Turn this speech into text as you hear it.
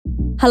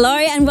Hello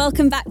and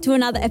welcome back to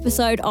another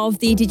episode of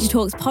the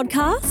Digitalks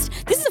podcast.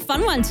 This is a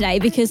fun one today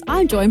because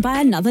I'm joined by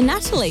another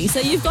Natalie. So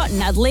you've got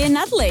Natalie and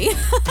Natalie.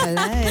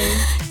 Hello.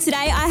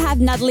 Today I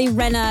have Natalie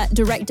Renna,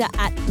 Director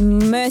at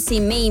Mercy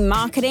Me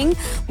Marketing.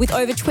 With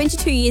over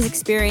 22 years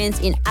experience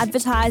in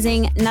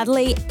advertising,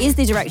 Natalie is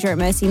the Director at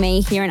Mercy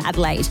Me here in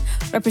Adelaide,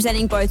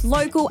 representing both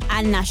local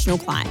and national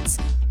clients.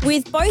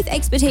 With both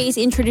expertise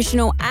in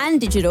traditional and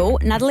digital,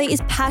 Natalie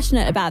is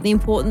passionate about the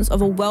importance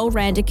of a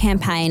well-rounded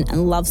campaign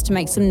and loves to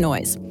make some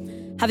noise.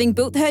 Having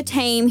built her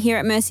team here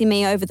at Mercy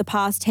Me over the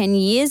past 10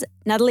 years,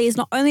 Natalie is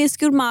not only a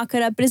skilled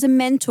marketer, but is a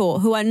mentor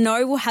who I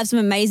know will have some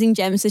amazing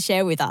gems to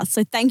share with us.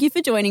 So thank you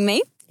for joining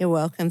me. You're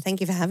welcome.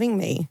 Thank you for having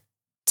me.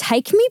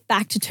 Take me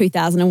back to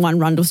 2001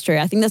 Rundle Street.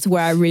 I think that's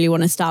where I really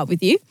want to start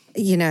with you.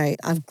 You know,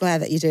 I'm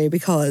glad that you do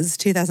because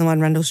 2001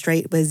 Rundle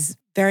Street was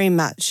very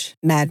much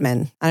Mad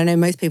Men. I don't know,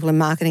 most people in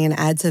marketing and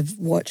ads have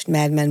watched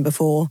Mad Men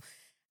before,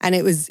 and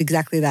it was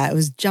exactly that. It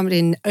was jumped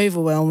in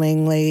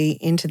overwhelmingly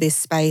into this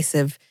space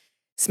of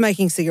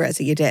smoking cigarettes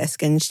at your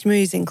desk and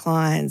schmoozing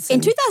clients. In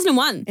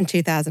 2001? In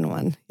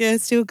 2001. Yeah,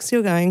 still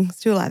going,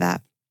 still like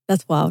that.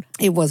 That's wild.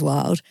 It was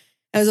wild.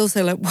 I was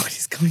also like, what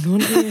is going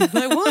on here?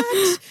 Like,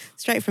 what?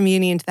 Straight from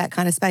uni into that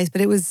kind of space.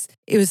 But it was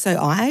so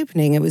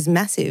eye-opening. It was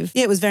massive.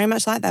 Yeah, it was very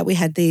much like that. We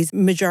had these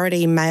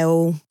majority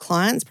male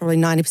clients. Probably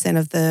 90%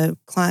 of the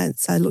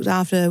clients I looked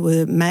after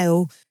were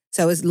male.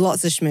 So it was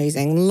lots of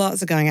schmoozing,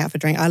 lots of going out for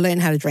drink. I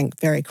learned how to drink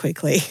very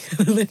quickly.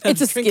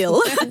 It's a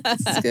skill.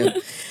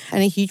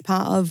 And a huge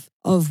part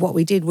of what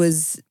we did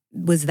was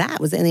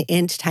the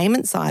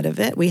entertainment side of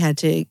it. We had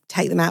to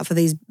take them out for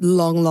these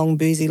long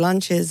boozy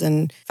lunches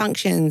and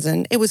functions,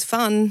 and it was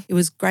fun. It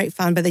was great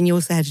fun, but then you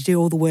also had to do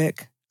all the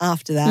work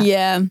after that.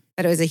 Yeah.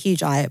 But it was a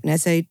huge eye-opener.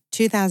 So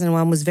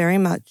 2001 was very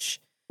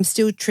much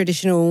still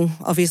traditional,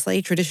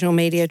 obviously, traditional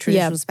media,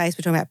 traditional space.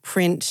 We're talking about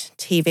print,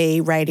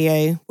 TV,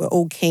 radio were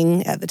all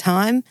king at the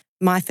time.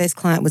 My first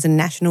client was a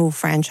national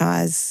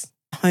franchise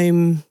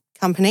home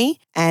company,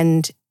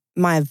 and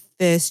my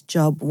first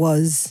job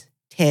was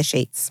tear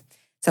sheets.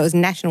 So it was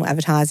national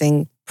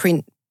advertising,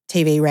 print,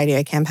 TV,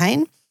 radio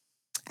campaign.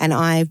 And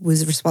I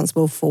was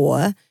responsible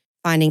for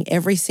finding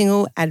every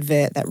single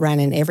advert that ran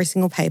in every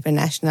single paper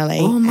nationally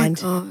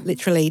God.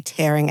 Literally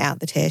tearing out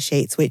the tear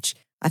sheets, which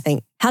I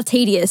think... How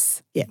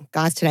tedious. Yeah,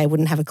 guys today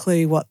wouldn't have a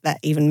clue what that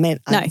even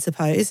meant, I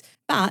suppose.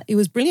 But it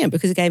was brilliant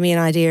because it gave me an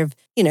idea of,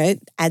 you know,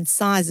 ad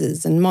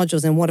sizes and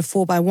modules and what a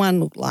 4x1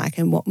 looked like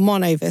and what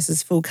mono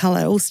versus full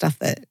colour, all stuff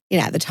that, you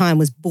know, at the time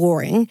was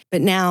boring.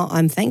 But now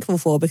I'm thankful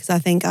for because I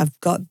think I've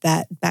got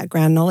that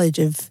background knowledge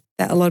of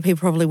that a lot of people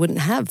probably wouldn't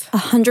have.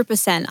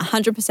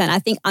 100%. I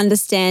think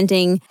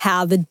understanding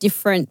how the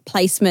different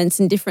placements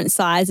and different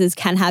sizes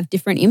can have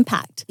different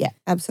impact. Yeah,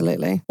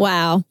 absolutely.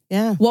 Wow.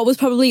 Yeah. What was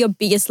probably your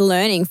biggest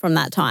learning from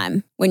that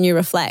time when you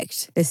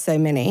reflect? There's so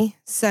many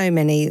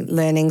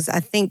learnings. I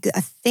think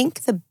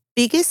the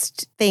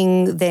biggest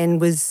thing then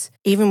was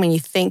even when you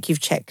think you've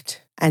checked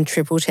and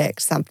triple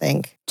checked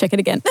something. Check it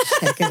again.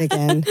 Check it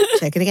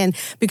again.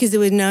 Because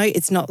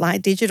it's not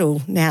like digital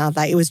now.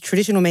 Like it was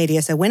traditional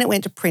media. So when it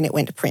went to print, it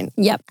went to print.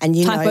 Yep.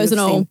 And typos and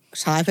all.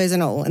 Typos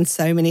and all. And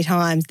so many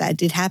times that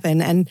did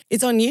happen. And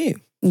it's on you.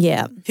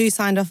 Yeah. Who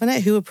signed off on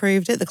it? Who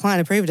approved it? The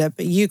client approved it,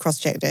 but you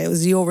cross-checked it. It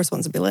was your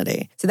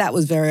responsibility. So that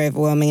was very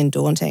overwhelming and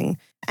daunting.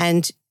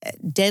 And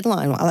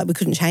deadline, like we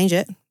couldn't change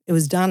it. It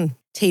was done.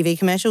 TV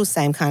commercials,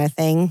 same kind of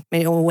thing. I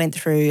mean, it all went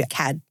through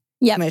CAD.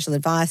 Yep. Commercial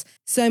advice.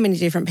 So many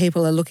different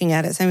people are looking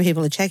at it. So many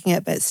people are checking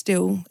it, but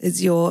still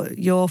it's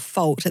your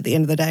fault at the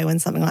end of the day when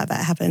something like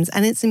that happens.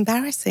 And it's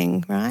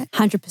embarrassing, right?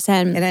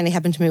 100%. It only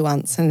happened to me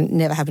once and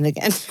never happened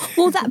again.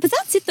 But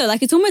that's it though.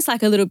 Like it's almost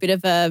like a little bit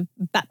of a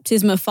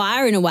baptism of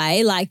fire in a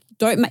way. Like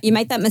you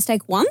make that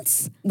mistake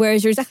once,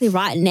 whereas you're exactly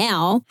right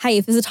now. Hey,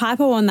 if there's a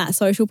typo on that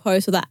social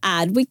post or that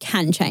ad, we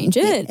can change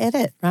it. Yeah,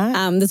 edit,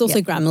 right? There's also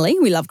Grammarly.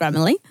 We love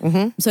Grammarly.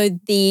 Mm-hmm. So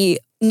the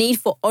need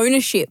for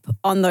ownership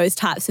on those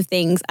types of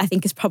things, I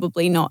think is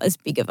probably not as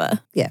big of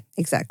a... Yeah,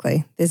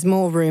 exactly. There's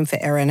more room for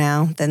error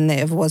now than there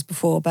ever was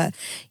before. But,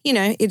 you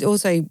know, it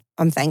also,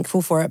 I'm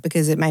thankful for it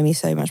because it made me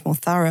so much more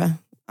thorough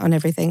on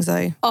everything.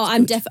 So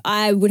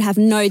I would have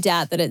no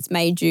doubt that it's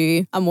made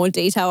you a more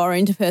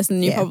detail-oriented person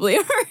than you probably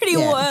already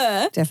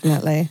were.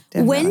 Definitely.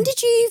 When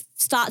did you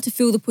start to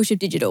feel the push of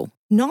digital?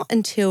 Not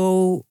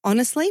until,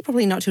 honestly,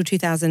 probably not till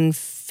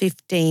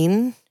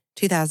 2015.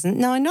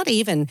 No, not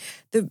even.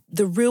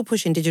 The real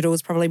push in digital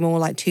was probably more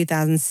like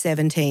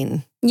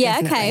 2017.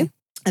 Yeah, definitely. okay.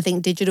 I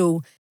think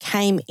digital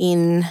came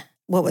in,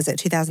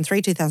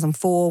 2003,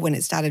 2004 when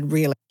it started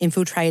really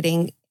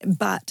infiltrating.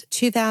 But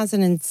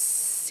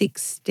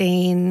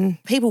 2016,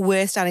 people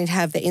were starting to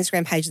have their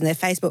Instagram pages and their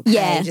Facebook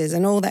pages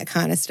and all that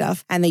kind of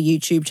stuff and their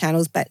YouTube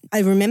channels. But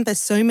I remember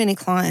so many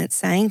clients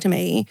saying to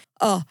me,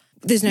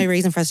 there's no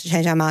reason for us to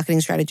change our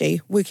marketing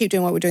strategy. We keep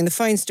doing what we're doing. The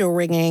phone's still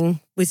ringing.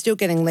 We're still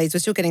getting leads. We're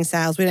still getting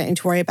sales. We don't need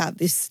to worry about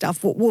this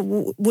stuff.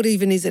 What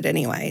even is it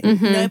anyway?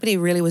 Mm-hmm. Nobody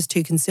really was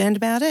too concerned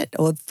about it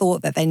or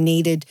thought that they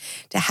needed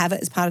to have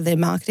it as part of their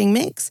marketing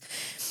mix.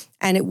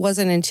 And it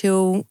wasn't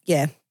until,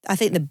 I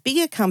think the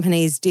bigger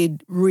companies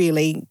did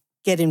really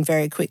get in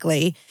very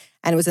quickly.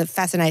 And it was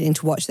fascinating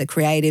to watch the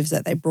creatives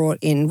that they brought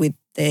in with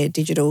their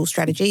digital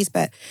strategies.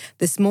 But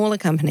the smaller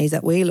companies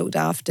that we looked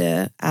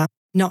after,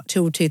 not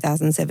till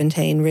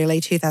 2017,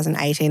 really,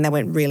 2018, they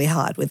went really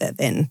hard with it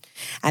then.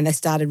 And they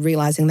started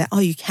realizing that,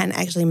 you can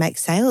actually make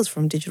sales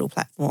from digital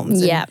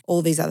platforms and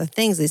all these other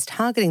things, this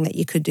targeting that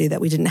you could do that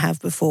we didn't have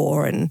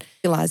before, and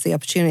realize the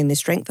opportunity and the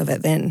strength of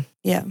it then.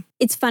 Yeah.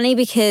 It's funny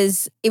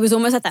because it was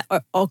almost like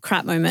that oh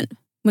crap moment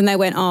when they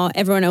went,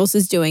 everyone else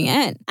is doing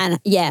it. And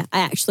I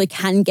actually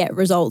can get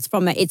results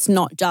from it. It's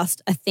not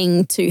just a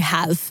thing to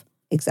have.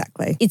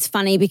 Exactly. It's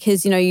funny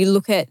because, you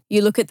look at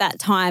that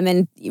time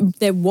and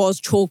there was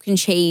chalk and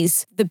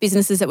cheese, the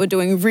businesses that were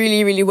doing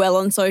really, really well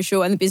on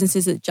social and the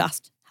businesses that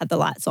just had the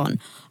lights on.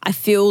 I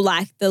feel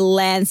like the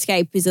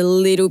landscape is a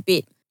little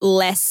bit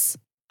less,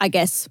 I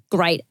guess,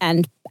 great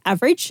and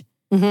average.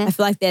 Mm-hmm. I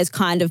feel like there's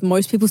kind of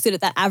most people sit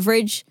at that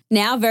average.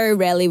 Now, very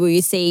rarely will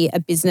you see a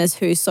business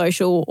whose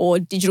social or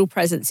digital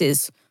presence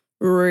is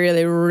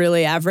really,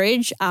 really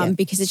average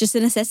because it's just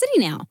a necessity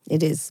now.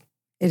 It is.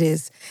 It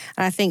is.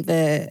 And I think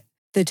the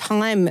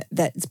time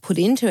that's put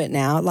into it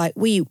now, like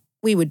we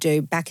would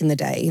do back in the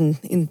day,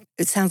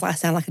 it sound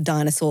like a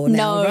dinosaur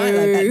now,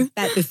 right? Like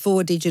that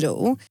before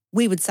digital,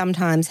 we would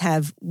sometimes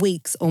have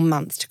weeks or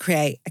months to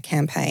create a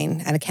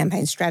campaign and a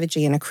campaign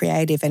strategy and a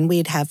creative, and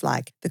we'd have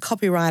like the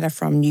copywriter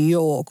from New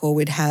York, or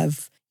we'd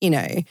have,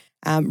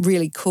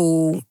 really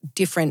cool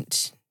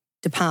different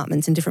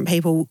departments and different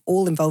people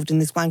all involved in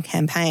this one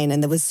campaign,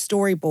 and there was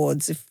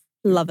storyboards.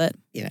 Love it.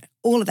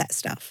 All of that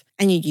stuff.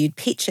 And you'd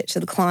pitch it to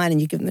the client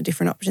and you give them the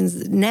different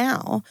options.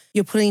 Now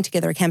you're putting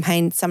together a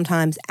campaign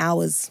sometimes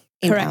hours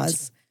in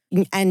hours,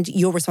 and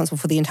you're responsible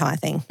for the entire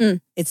thing.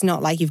 It's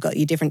not like you've got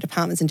your different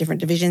departments and different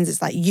divisions.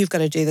 It's like you've got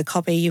to do the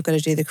copy, you've got to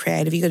do the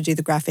creative, you've got to do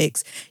the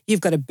graphics,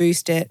 you've got to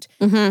boost it,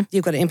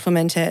 you've got to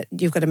implement it,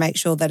 you've got to make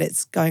sure that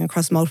it's going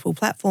across multiple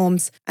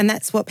platforms. And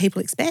that's what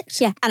people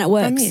expect. Yeah, and it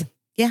works. From you.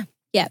 Yeah.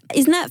 Yeah.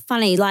 Isn't that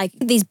funny? Like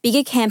these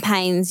bigger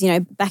campaigns,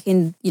 back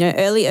in,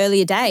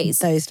 earlier days.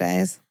 Those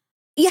days.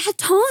 You had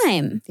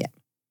time. Yeah.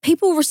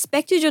 People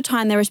respected your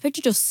time. They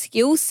respected your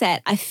skill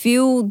set. I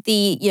feel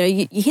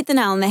you hit the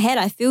nail on the head.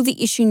 I feel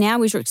the issue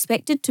now is you're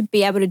expected to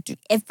be able to do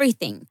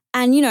everything.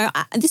 And,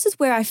 this is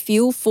where I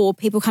feel for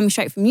people coming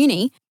straight from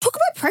uni. Talk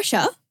about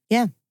pressure.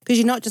 Yeah. Because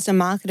you're not just a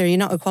marketer, you're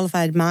not a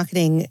qualified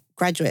marketing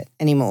graduate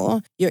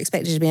anymore. You're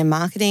expected to be a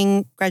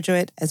marketing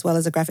graduate as well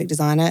as a graphic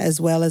designer,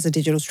 as well as a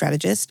digital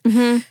strategist,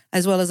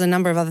 as well as a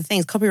number of other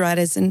things,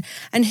 copywriters.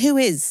 And who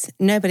is?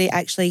 Nobody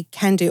actually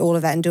can do all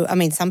of that and do it. I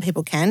mean, some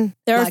people can.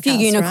 There are a few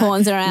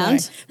unicorns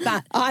around. No,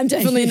 but I'm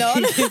definitely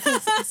not.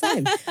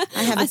 Same.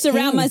 I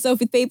surround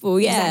myself with people,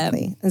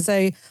 Exactly. And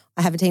so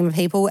I have a team of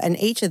people, and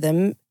each of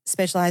them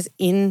specialize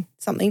in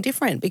something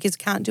different because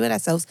we can't do it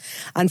ourselves.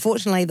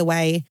 Unfortunately, the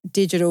way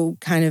digital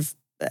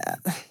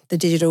the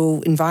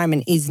digital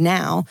environment is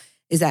now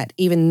is that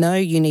even though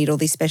you need all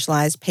these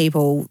specialized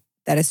people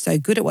that are so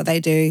good at what they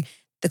do,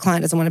 the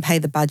client doesn't want to pay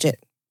the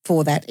budget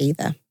for that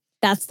either.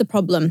 That's the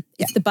problem.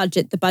 Yeah. It's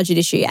the budget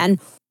issue. And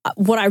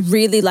what I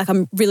really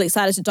I'm really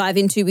excited to dive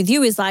into with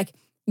you is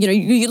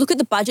you look at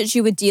the budgets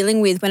you were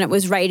dealing with when it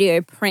was radio,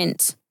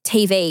 print,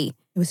 TV.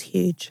 It was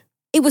huge.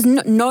 It was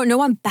no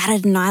one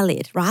batted an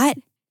eyelid, right?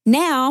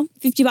 Now,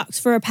 $50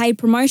 for a paid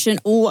promotion.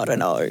 Oh, I don't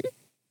know.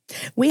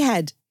 We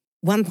had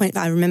 1.5,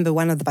 I remember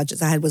one of the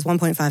budgets I had was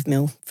 1.5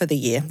 mil for the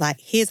year. Like,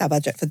 here's our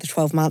budget for the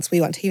 12 months.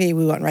 We want TV,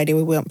 we want radio,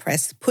 we want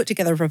press. Put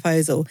together a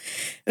proposal.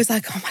 It was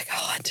like, oh my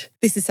God,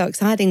 this is so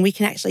exciting. We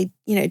can actually,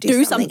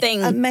 do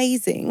something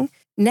amazing.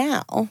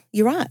 Now,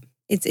 you're right.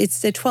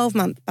 It's the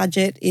 12-month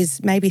budget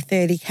is maybe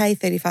 30K,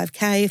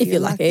 35K if you're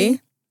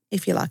lucky.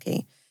 If you're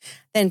lucky.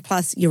 Then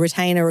plus your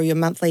retainer or your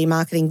monthly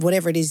marketing,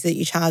 whatever it is that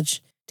you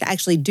charge to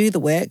actually do the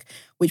work,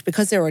 which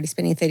because they're already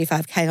spending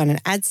 35K on an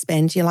ad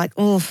spend, you're like,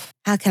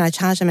 how can I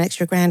charge them an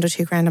extra $1,000 or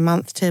 $2,000 a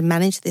month to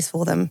manage this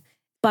for them?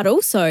 But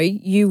also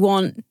you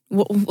want,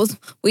 what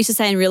we used to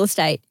say in real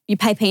estate, you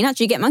pay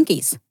peanuts, you get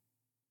monkeys.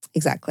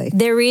 Exactly.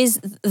 There is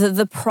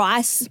the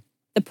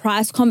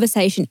price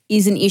conversation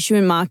is an issue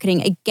in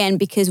marketing, again,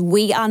 because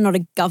we are not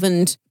a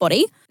governed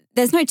body.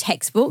 There's no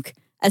textbook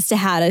as to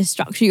how to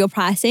structure your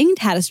pricing,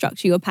 how to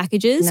structure your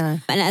packages. No.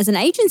 And as an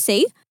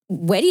agency,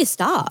 where do you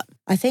start?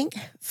 I think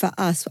for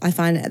us, I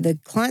find the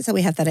clients that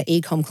we have that are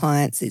e-com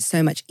clients, it's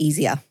so much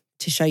easier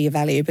to show your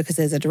value because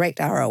there's a direct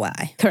ROI.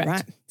 Correct.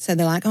 Right? So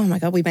they're like, oh my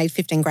God, we made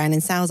 $15,000 in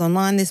sales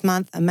online this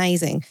month.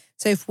 Amazing.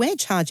 So if we're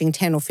charging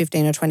 10 or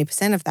 15 or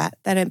 20% of that,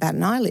 they don't bat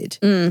an eyelid.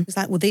 It's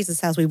like, well, these are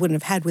sales we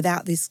wouldn't have had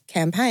without this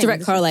campaign.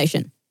 Direct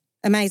correlation.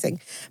 Amazing.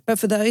 But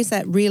for those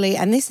that really,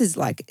 and this is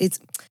like,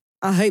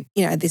 I hope,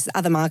 there's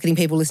other marketing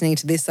people listening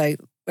to this, so we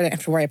don't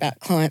have to worry about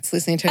clients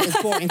listening to it.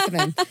 It's boring for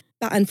them.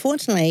 But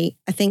unfortunately,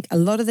 I think a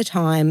lot of the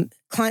time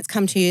clients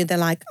come to you, they're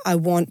like, I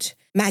want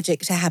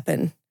magic to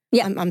happen.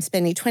 Yeah. I'm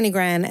spending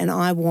 $20,000 and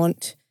I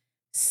want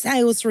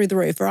sales through the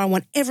roof, or I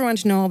want everyone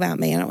to know about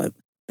me.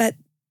 But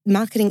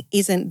marketing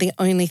isn't the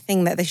only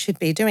thing that they should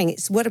be doing.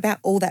 It's what about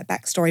all that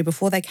backstory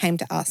before they came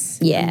to us?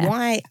 Yeah.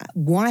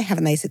 Why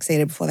haven't they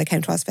succeeded before they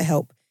came to us for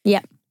help?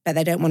 Yeah. but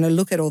they don't want to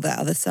look at all the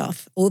other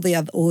stuff, all the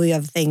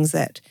other things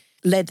that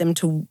led them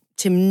to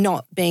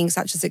not being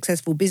such a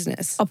successful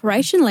business.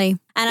 Operationally.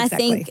 And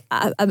Exactly.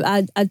 I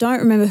think, I don't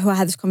remember who I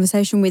had this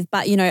conversation with,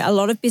 but, a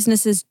lot of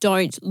businesses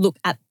don't look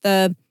at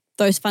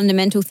those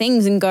fundamental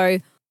things and go,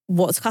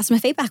 what's customer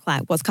feedback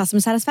like? What's customer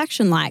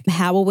satisfaction like?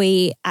 How are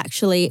we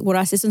actually, what are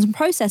our systems and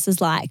processes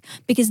like?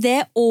 Because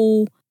they're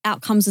all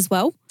outcomes as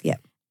well. Yeah.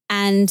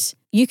 And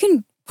you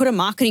can put a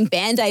marketing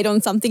Band-Aid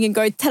on something and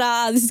go,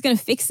 ta-da, this is going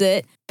to fix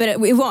it, but it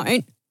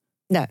won't.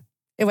 No.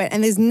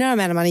 And there's no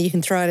amount of money you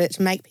can throw at it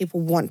to make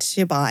people want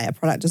to buy a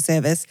product or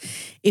service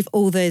if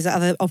all those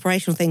other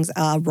operational things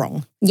are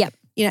wrong. Yep.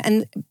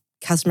 And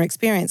customer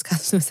experience,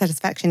 customer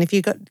satisfaction. If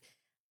you've got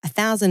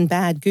 1,000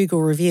 bad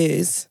Google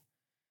reviews,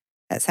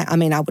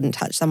 I wouldn't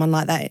touch someone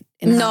like that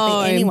in a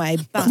heartbeat anyway.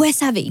 But we're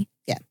savvy.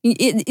 Yeah.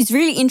 It's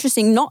really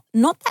interesting. Not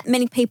that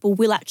many people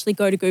will actually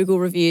go to Google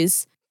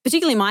reviews,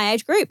 particularly my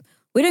age group.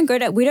 We don't go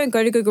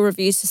to Google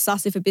reviews to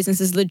suss if a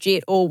business is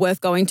legit or worth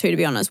going to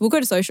be honest. We'll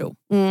go to social.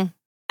 Mm.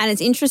 And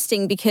it's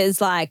interesting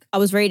because I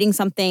was reading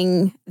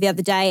something the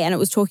other day and it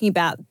was talking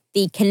about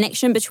the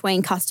connection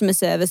between customer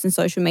service and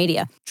social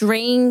media.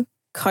 During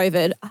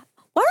COVID,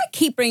 why do I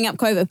keep bringing up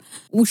COVID?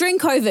 Well, during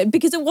COVID,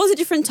 because it was a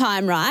different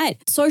time, right?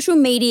 Social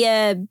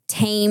media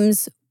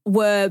teams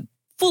were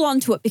full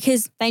onto it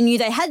because they knew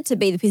they had to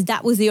be because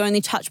that was the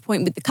only touch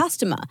point with the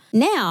customer.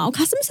 Now,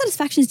 customer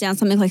satisfaction is down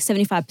something like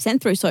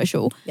 75% through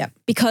social. Yep.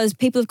 Because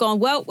people have gone,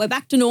 well, we're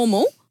back to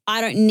normal. I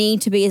don't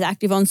need to be as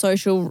active on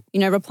social,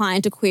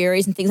 replying to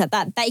queries and things like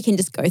that. They can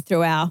just go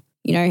through our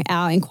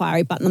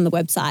inquiry button on the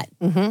website.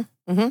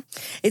 Mm-hmm. Mm-hmm.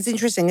 It's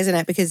interesting, isn't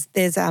it? Because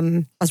there's,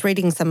 I was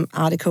reading some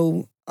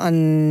article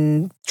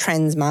on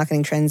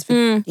marketing trends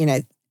for,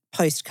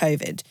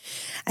 post-COVID.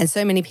 And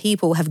so many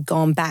people have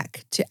gone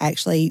back to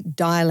actually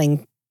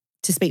dialing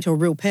to speak to a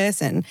real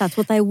person. That's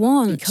what they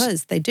want.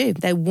 Because they do.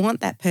 They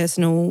want that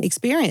personal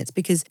experience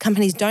because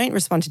companies don't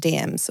respond to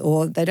DMs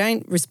or they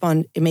don't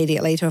respond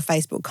immediately to a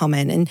Facebook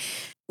comment. And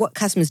what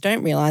customers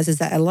don't realise is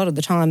that a lot of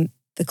the time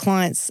the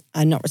clients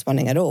are not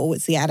responding at all.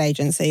 It's the ad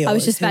agency. Or I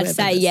was just about to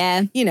say,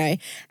 yeah.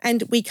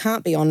 And we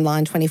can't be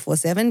online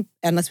 24/7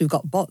 unless we've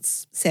got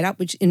bots set up,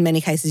 which in many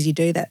cases you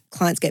do, that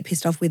clients get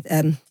pissed off with,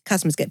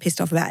 customers get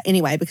pissed off about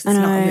anyway because it's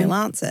not a real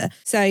answer.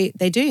 So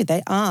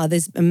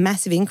there's a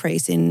massive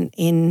increase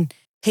in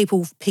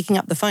people picking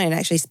up the phone and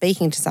actually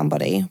speaking to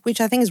somebody,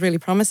 which I think is really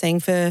promising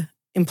for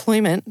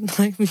employment.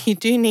 Like you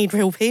do need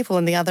real people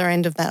on the other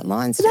end of that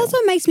line still. But that's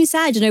what makes me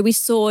sad. We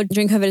saw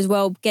during COVID as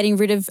well, getting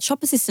rid of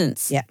shop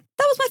assistants. Yeah.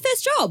 That was my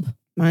first job.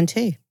 Mine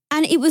too.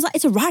 And it was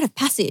it's a rite of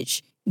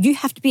passage. You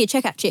have to be a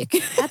checkout chick.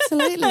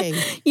 Absolutely.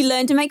 You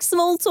learn to make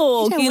small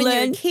talk. When you're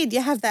a kid,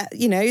 you have that,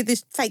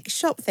 this fake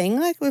shop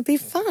thing. It would be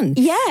fun.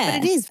 Yeah.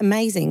 But it is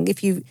amazing.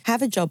 If you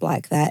have a job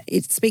like that,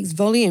 it speaks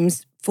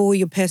volumes for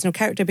your personal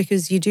character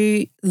because you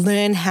do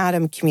learn how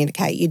to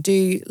communicate. You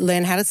do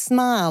learn how to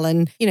smile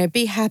and,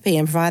 be happy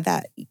and provide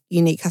that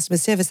unique customer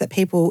service that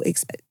people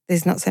expect.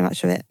 There's not so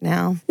much of it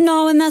now.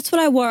 No, and that's what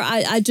I worry.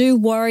 I do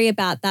worry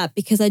about that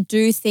because I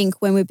do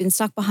think when we've been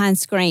stuck behind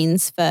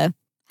screens for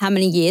how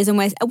many years and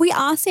we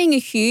are seeing a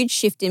huge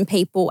shift in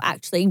people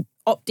actually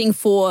opting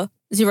for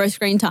zero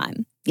screen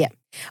time. Yeah.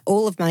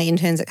 All of my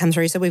interns that come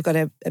through, so we've got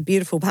a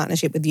beautiful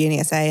partnership with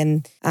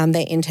UniSA and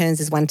their interns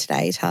is one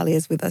today. Talia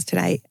is with us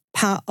today.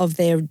 Part of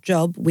their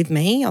job with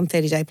me on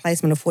 30-day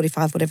placement or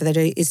 45, whatever they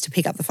do, is to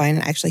pick up the phone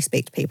and actually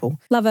speak to people.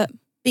 Love it.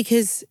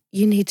 Because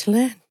you need to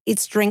learn. It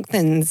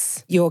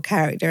strengthens your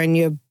character and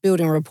you're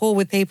building a rapport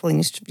with people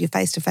and you're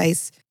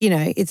face-to-face.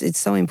 It's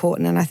so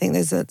important and I think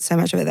there's so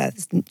much of it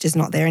that's just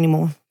not there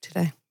anymore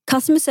today.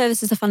 Customer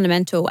service is a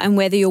fundamental and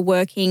whether you're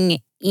working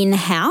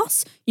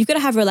in-house, you've got to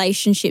have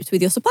relationships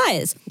with your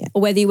suppliers. Yeah.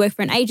 Or whether you work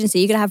for an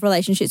agency, you've got to have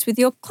relationships with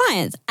your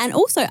clients and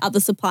also other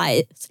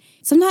suppliers.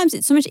 Sometimes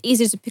it's so much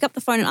easier to pick up the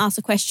phone and ask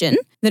a question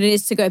than it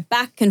is to go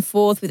back and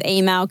forth with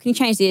email. Can you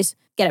change this?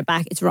 Get it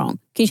back. It's wrong.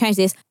 Can you change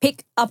this?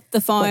 Pick up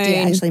the phone. What do you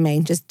actually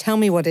mean? Just tell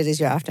me what it is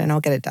you're after and I'll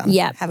get it done.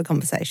 Yeah. Have a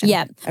conversation.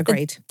 Yeah.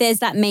 Agreed. But there's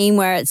that meme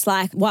where it's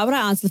like, why would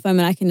I answer the phone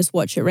when I can just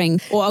watch it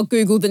ring? Or I'll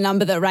Google the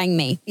number that rang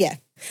me. Yeah.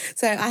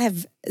 So I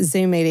have a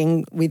Zoom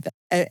meeting with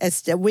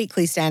a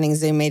weekly standing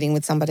Zoom meeting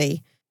with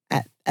somebody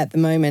at the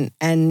moment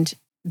and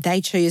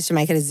they choose to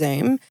make it a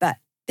Zoom, but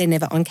they're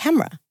never on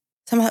camera.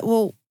 So I'm like,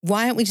 well,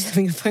 why aren't we just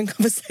having a phone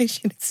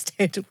conversation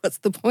instead? What's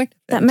the point of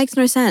it? That makes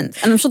no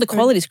sense. And I'm sure the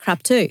quality's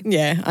crap too.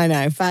 Yeah, I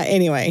know. But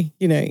anyway,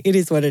 it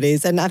is what it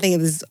is. And I think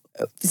it was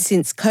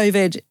since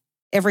COVID,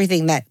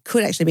 everything that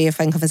could actually be a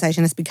phone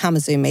conversation has become a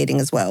Zoom meeting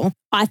as well.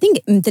 I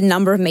think the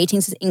number of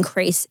meetings has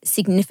increased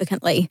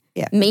significantly.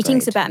 Yeah,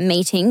 meetings agreed. about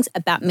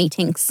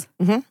meetings.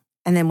 Mm-hmm.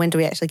 And then when do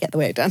we actually get the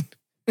work done?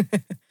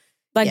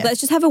 Let's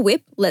just have a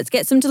whip. Let's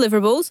get some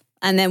deliverables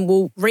and then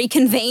we'll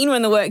reconvene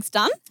when the work's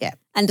done. Yeah.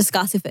 And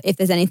discuss if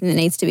there's anything that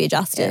needs to be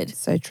adjusted. Yeah,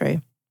 so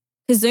true.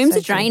 Because Zooms So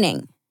are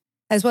draining.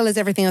 As well as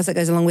everything else that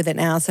goes along with it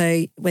now.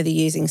 So whether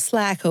you're using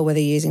Slack or whether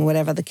you're using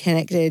whatever the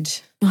connected.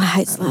 I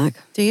hate Slack.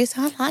 Do you?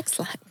 So I like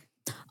Slack.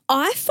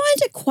 I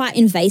find it quite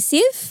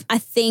invasive. I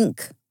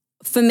think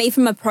for me,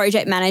 from a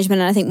project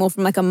management, and I think more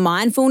from like a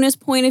mindfulness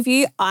point of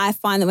view, I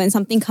find that when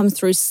something comes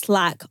through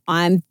Slack,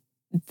 I'm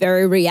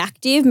very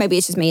reactive. Maybe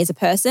it's just me as a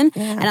person.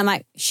 Yeah. And I'm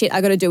like, shit, I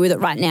got to deal with it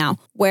right now.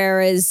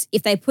 Whereas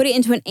if they put it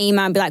into an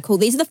email and be like, cool,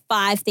 these are the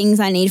 5 things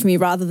I need from you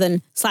rather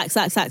than Slack,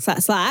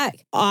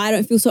 I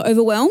don't feel so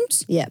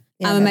overwhelmed. Yeah.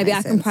 And maybe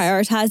I can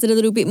prioritize it a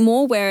little bit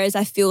more. Whereas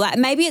I feel like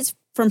maybe it's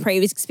from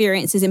previous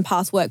experiences in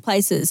past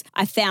workplaces.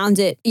 I found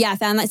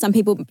like some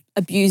people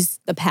abuse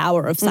the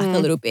power of Slack a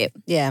little bit.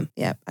 Yeah,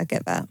 I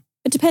get that.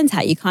 It depends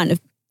how you kind of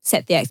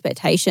set the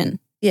expectation.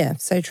 Yeah,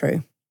 so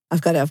true.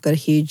 I've got a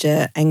huge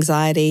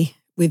anxiety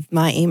with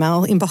my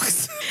email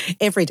inbox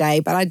every day,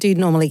 but I do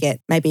normally get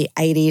maybe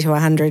 80 to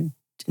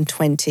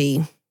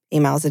 120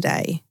 emails a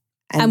day.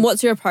 And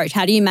what's your approach?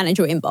 How do you manage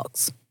your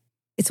inbox?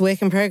 It's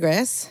work in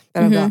progress,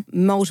 but I've got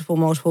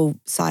multiple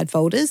side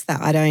folders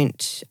that I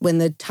don't, when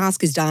the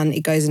task is done,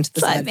 it goes into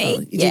the side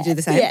folder. You do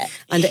the same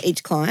under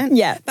each client.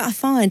 Yeah. But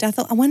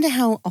I wonder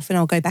how often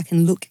I'll go back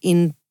and look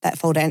in that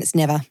folder, and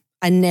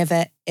I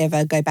never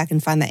ever go back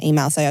and find that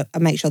email. So I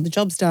make sure the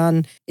job's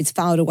done, it's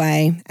filed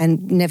away,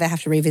 and never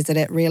have to revisit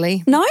it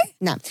really. No?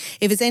 No.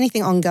 If it's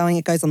anything ongoing,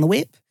 it goes on the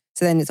whip.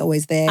 So then it's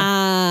always there.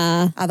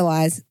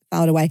 Otherwise,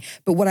 filed away.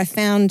 But what I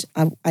found,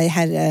 I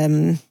had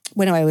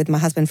went away with my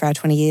husband for our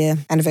 20-year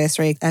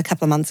anniversary a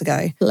couple of months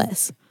ago.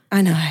 Bless.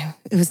 I know.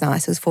 It was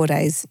nice. It was 4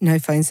 days, no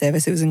phone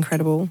service. It was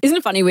incredible. Isn't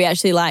it funny we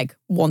actually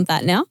want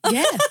that now?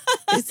 Yeah.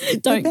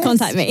 Don't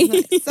contact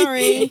me.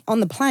 Sorry. On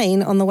the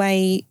plane, on the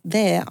way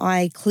there,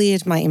 I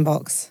cleared my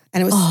inbox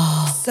and it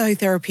was so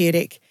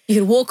therapeutic. You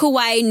could walk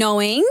away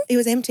knowing it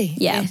was empty.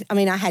 Yeah. I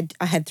mean, I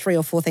had 3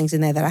 or 4 things in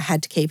there that I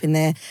had to keep in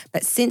there.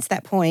 But since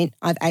that point,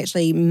 I've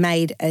actually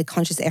made a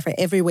conscious effort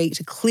every week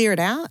to clear it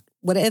out.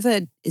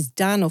 Whatever is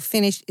done or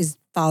finished is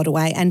filed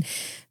away. And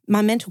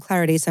my mental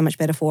clarity is so much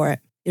better for it.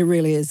 It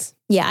really is.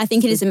 Yeah, I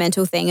think it is a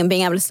mental thing, and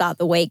being able to start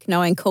the week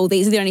knowing, cool,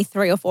 these are the only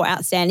 3 or 4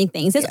 outstanding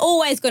things. There's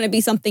always going to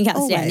be something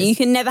outstanding. Always. You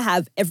can never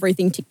have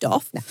everything ticked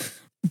off. No.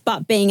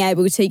 But being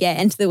able to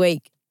get into the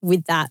week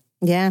with that.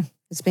 Yeah,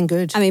 it's been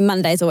good. I mean,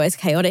 Monday's always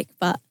chaotic,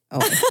 but...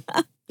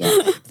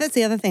 Yeah. That's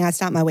the other thing. I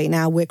start my week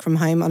now, work from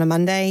home on a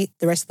Monday.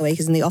 The rest of the week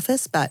is in the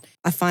office, but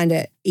I find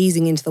it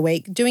easing into the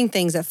week, doing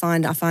things that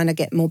I find I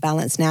get more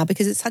balance now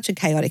because it's such a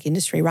chaotic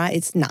industry, right?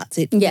 It's nuts.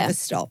 It never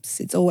stops.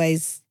 It's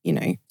always,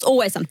 It's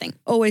always something.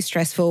 Always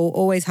stressful,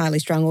 always highly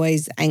strung,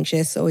 always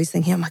anxious, always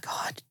thinking, oh my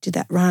God, did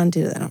that run?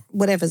 Did that?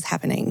 Whatever's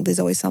happening, there's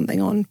always something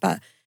on.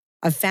 But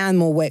I've found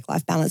more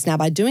work-life balance now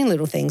by doing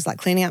little things like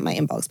cleaning out my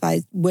inbox,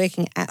 by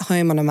working at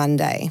home on a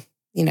Monday,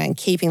 and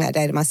keeping that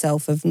day to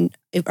myself of,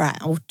 right,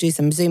 I'll do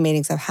some Zoom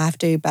meetings if I have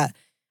to, but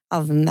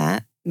other than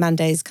that,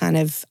 Monday's kind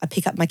of, I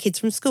pick up my kids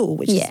from school,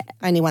 which is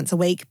only once a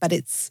week, but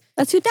that's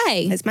your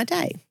day. It's my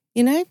day,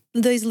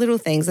 those little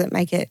things that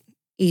make it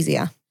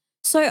easier.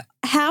 So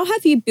how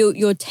have you built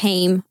your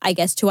team, I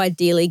guess, to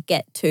ideally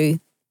get to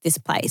this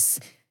place?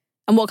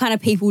 And what kind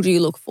of people do you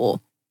look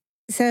for?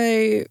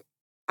 So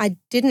I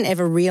didn't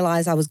ever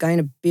realize I was going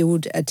to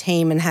build a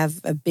team and have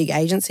a big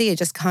agency. It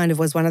just kind of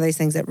was one of those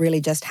things that really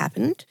just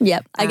happened.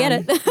 Yep, I get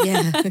it.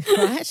 Yeah,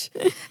 right.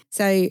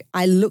 So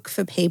I look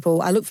for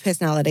people. I look for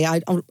personality.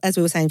 As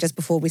we were saying just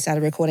before we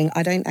started recording,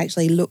 I don't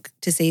actually look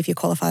to see if you're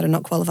qualified or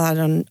not qualified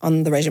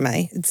on the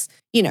resume. It's,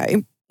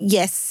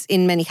 yes,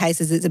 in many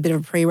cases it's a bit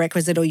of a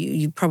prerequisite, or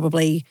you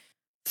probably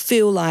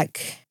feel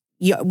like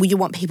you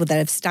want people that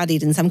have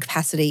studied in some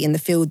capacity in the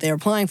field they're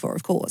applying for,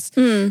 of course.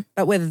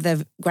 But whether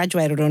they've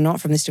graduated or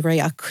not from this degree,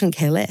 I couldn't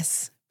care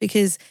less,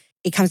 because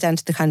it comes down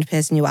to the kind of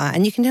person you are.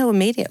 And you can tell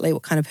immediately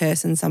what kind of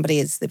person somebody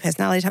is, their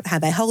personality type, how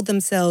they hold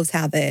themselves,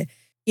 how they're,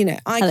 eye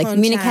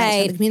contact, how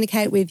they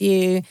communicate with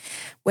you,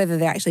 whether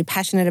they're actually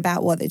passionate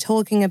about what they're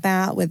talking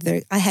about,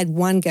 I had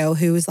one girl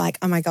who was like,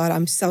 oh my God,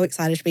 I'm so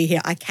excited to be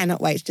here. I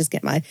cannot wait to just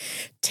get my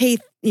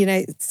teeth,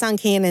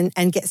 sunk in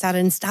and get started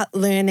and start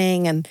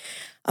learning. And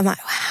I'm like,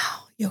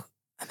 wow, you're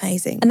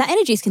amazing. And that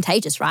energy is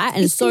contagious, right?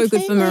 And it's so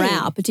good for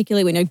morale,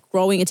 particularly when you're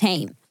growing a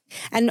team.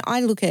 And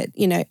I look at,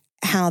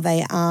 how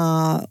they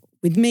are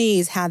with me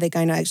is how they're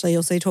going to actually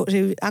also talk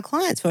to our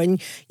clients for.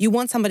 And you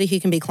want somebody who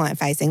can be client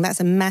facing. That's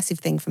a massive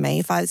thing for me.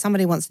 If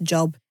somebody wants a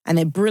job and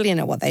they're brilliant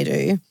at what they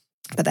do,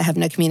 but they have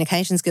no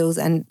communication skills,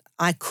 and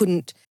I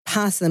couldn't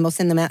pass them or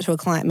send them out to a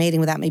client meeting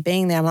without me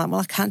being there, I'm like,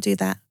 well, I can't do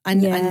that. I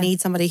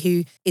need somebody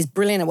who is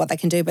brilliant at what they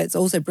can do, but it's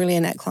also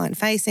brilliant at client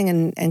facing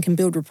and can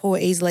build rapport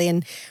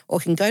easily, or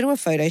can go to a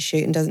photo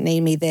shoot and doesn't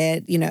need me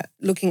there,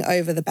 looking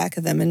over the back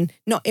of them. And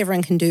not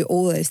everyone can do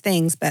all those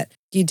things, but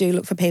you do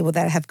look for people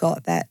that have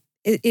got that.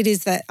 It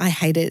is that, I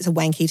hate it, it's a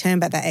wanky term,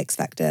 but that X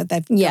factor.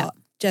 They've got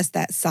just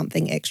that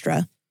something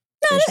extra.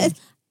 No, I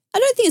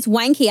don't think it's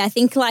wanky. I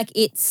think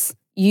it's,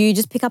 you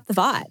just pick up the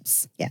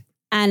vibes. Yeah.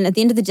 And at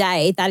the end of the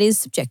day, that is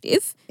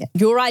subjective. Yeah.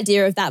 Your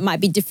idea of that might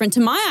be different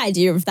to my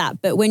idea of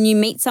that. But when you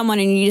meet someone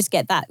and you just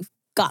get that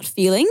gut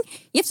feeling,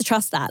 you have to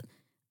trust that.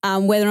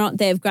 Whether or not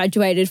they've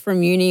graduated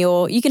from uni,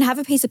 or you can have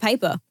a piece of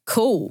paper,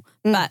 cool.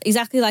 But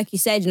exactly like you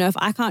said, if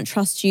I can't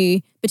trust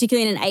you,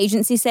 particularly in an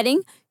agency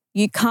setting,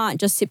 you can't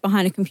just sit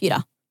behind a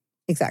computer.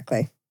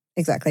 Exactly.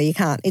 Exactly. You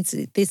can't.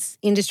 This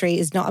industry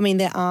is not, I mean,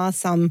 there are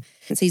some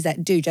agencies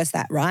that do just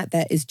that, right?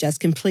 That is just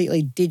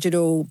completely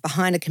digital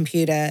behind a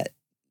computer.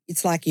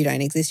 It's like you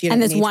don't exist.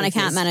 And there's one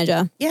account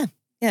manager. Yeah.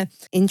 Yeah.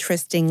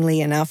 Interestingly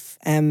enough,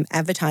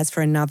 advertised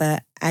for another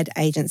ad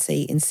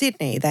agency in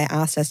Sydney. They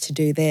asked us to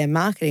do their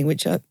marketing,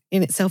 which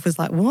in itself was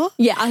like, what?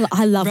 Yeah,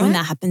 I love when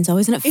that happens. Oh,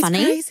 isn't it funny?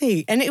 It's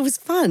crazy. And it was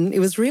fun. It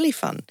was really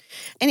fun.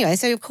 Anyway,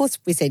 so of course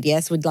we said,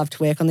 yes, we'd love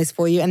to work on this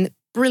for you. And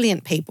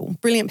brilliant people,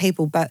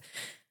 but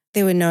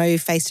there were no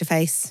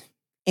face-to-face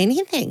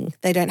anything.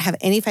 They don't have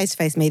any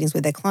face-to-face meetings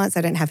with their clients.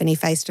 They don't have any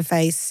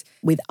face-to-face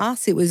with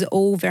us. It was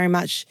all very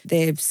much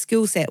their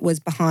skill set was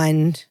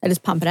behind They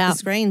just pump it out. the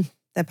screen.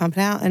 They pump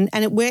it out and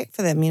it worked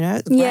for them, you know.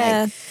 It was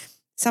great.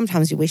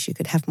 Sometimes you wish you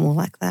could have more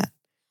like that.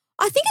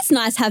 I think it's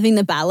nice having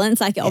the balance.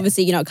 Like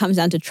obviously, you know, it comes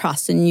down to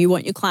trust and you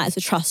want your clients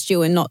to trust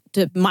you and not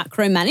to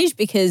micromanage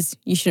because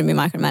you shouldn't be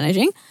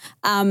micromanaging.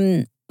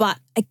 But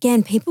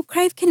again, people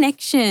crave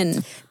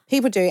connection.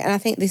 People do. And I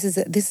think this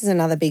is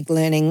another big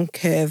learning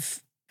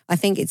curve. I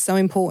think it's so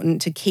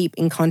important to keep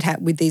in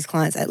contact with these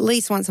clients at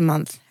least once a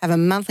month, have a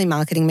monthly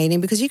marketing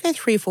meeting because you go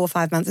 3, 4,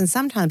 5 months and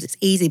sometimes it's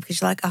easy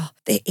because you're like, oh,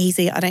 they're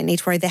easy. I don't need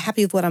to worry. They're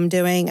happy with what I'm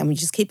doing. And we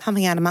just keep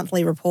pumping out a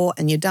monthly report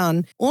and you're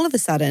done. All of a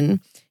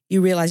sudden, you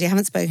realise you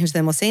haven't spoken to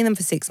them or seen them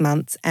for 6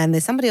 months and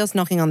there's somebody else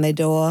knocking on their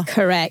door.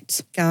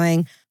 Correct.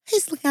 Going,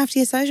 who's looking after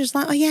your socials?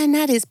 Like, oh yeah,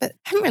 Nat is, but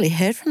I haven't really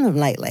heard from them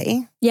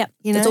lately. Yep,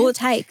 you know? That's all it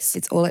takes.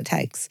 It's all it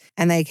takes.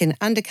 And they can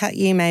undercut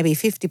you maybe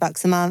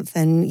 $50 a month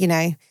and, you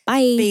know,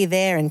 Bye. Be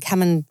there and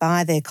come and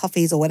buy their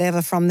coffees or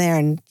whatever from there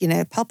and, you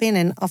know, pop in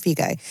and off you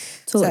go.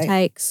 That's all it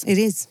takes. It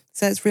is.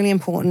 So it's really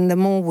important. The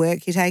more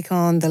work you take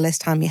on, the less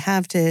time you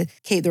have to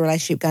keep the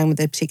relationship going with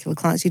the particular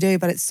clients you do,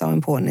 but it's so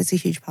important. It's a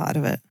huge part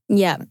of it.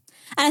 Yeah. And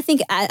I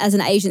think as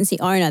an agency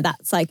owner,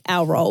 that's like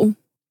our role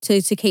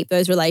to keep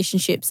those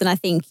relationships. And I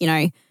think, you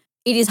know,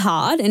 it is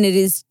hard and it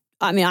is,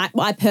 I mean,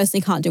 I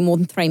personally can't do more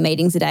than 3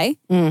 meetings a day,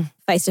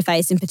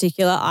 face-to-face in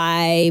particular.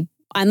 I'm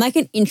like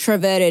an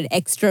introverted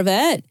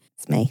extrovert.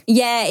 It's me.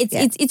 Yeah,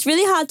 it's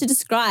really hard to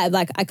describe.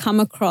 Like I come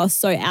across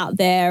so out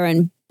there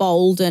and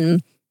bold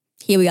and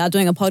here we are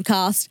doing a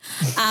podcast.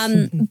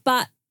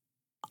 But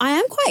I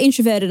am quite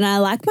introverted and I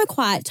like my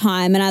quiet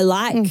time and I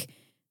like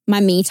my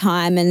me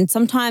time and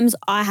sometimes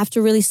I have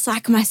to really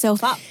psych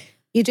myself up.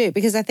 You do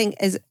because I think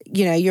as,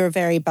 you know, you're a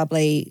very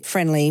bubbly,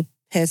 friendly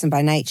person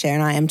by nature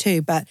and I am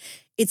too, but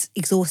it's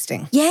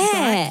exhausting.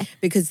 Yeah. Right?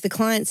 Because the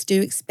clients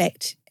do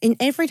expect, and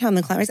every time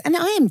the client, and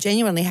I am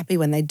genuinely happy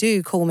when they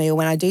do call me or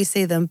when I do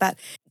see them, but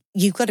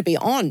you've got to be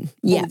on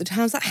all the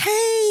time. It's like,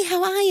 hey,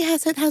 how are you?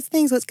 How's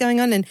things? What's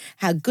going on? And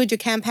how good your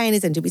campaign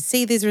is and do we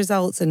see these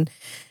results? And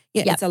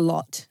it's a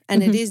lot.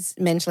 And it is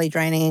mentally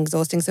draining and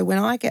exhausting. So when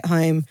I get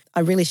home,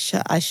 I really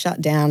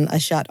shut down, I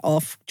shut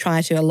off,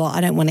 try to a lot.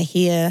 I don't want to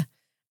hear.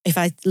 If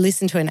I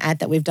listen to an ad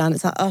that we've done,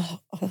 it's like,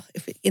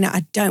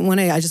 I don't want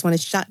to. I just want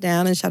to shut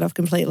down and shut off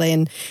completely.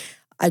 And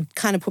I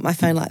kind of put my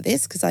phone like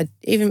this because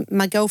even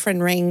my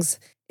girlfriend rings.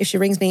 If she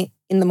rings me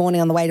in the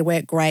morning on the way to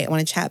work, great, I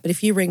want to chat. But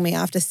if you ring me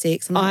after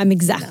 6, I'm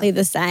exactly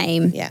the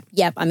same. Yeah.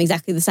 Yep, I'm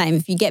exactly the same.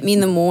 If you get me in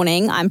the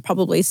morning, I'm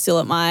probably still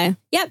at my,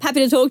 happy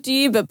to talk to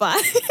you, but by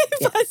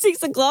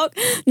 6 o'clock,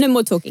 no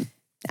more talking.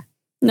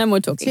 No more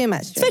talking. Too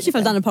much. Especially if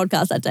I've done a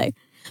podcast that day.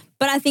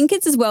 But I think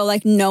it's as well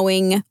like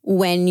knowing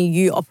when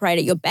you operate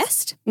at your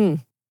best.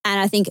 And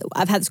I think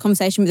I've had this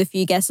conversation with a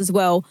few guests as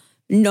well,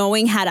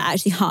 knowing how to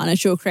actually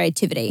harness your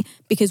creativity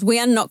because we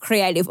are not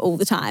creative all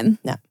the time.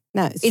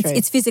 No, it's true.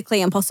 It's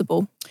physically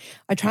impossible.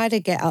 I try to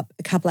get up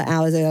a couple of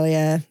hours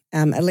earlier,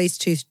 at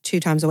least two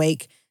times a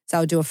week. So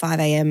I'll do a 5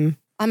 a.m.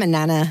 I'm a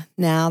nana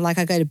now. Like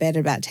I go to bed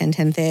at about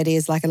 10:30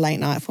 is like a late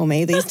night for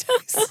me these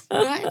days,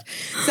 right?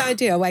 So I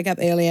do. I wake up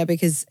earlier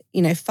because,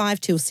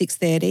 5 till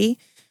 6:30,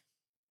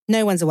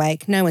 no one's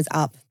awake, no one's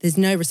up. There's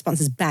no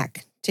responses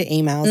back to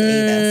emails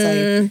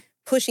either. So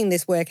pushing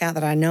this work out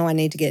that I know I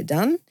need to get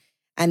done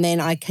and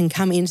then I can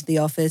come into the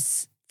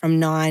office from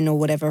 9 or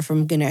whatever,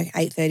 from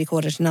 8:30,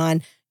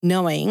 8:45,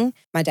 knowing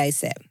my day's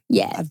set.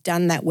 Yeah. I've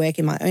done that work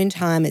in my own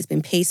time. It's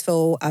been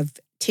peaceful. I've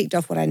ticked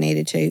off what I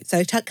needed to. So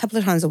a couple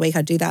of times a week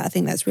I do that. I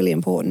think that's really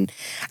important.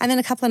 And then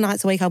a couple of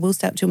nights a week I will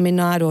stay up till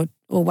midnight or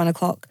 1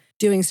 o'clock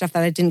doing stuff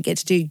that I didn't get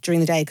to do during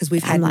the day because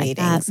we've had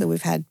meetings. So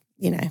we've had,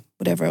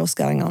 whatever else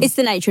going on. It's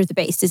the nature of the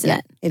beast, isn't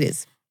it? It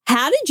is.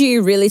 How did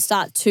you really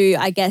start to,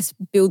 I guess,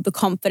 build the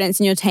confidence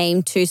in your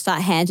team to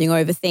start handing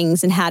over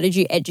things and how did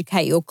you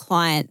educate your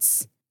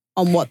clients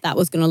on what that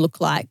was going to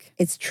look like?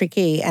 It's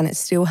tricky and it's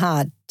still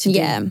hard to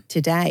do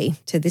today.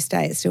 To this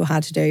day, it's still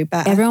hard to do.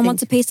 But everyone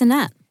wants a piece of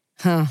Nat.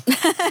 The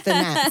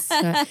Nats.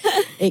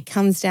 It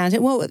comes down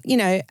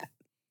to,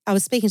 I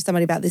was speaking to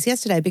somebody about this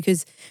yesterday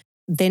because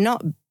they're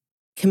not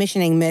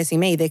commissioning Mercy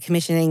Me, they're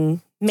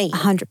commissioning me.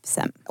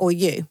 100%. Or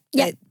you.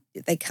 Yeah.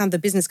 The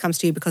business comes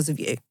to you because of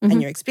you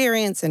and your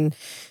experience and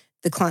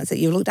the clients that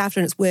you've looked after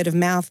and it's word of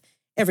mouth.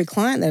 Every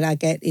client that I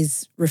get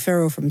is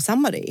referral from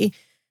somebody.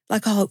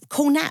 Like, oh,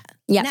 call Nat.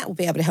 Yep. Nat will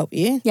be able to help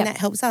you. Yep. Nat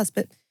helps us.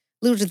 But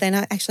little did they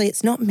know, actually,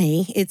 it's not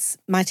me. It's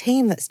my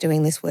team that's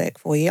doing this work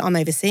for you. I'm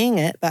overseeing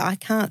it, but I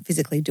can't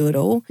physically do it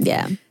all.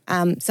 Yeah.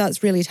 So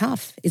it's really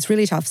tough. It's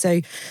really tough.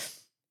 So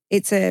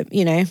it's a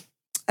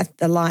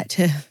light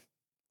to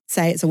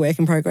say it's a work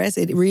in progress.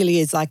 It really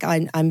is. Like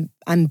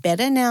I'm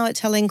better now at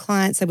telling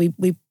clients. So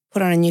we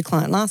put on a new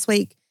client last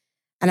week,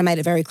 and I made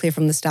it very clear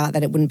from the start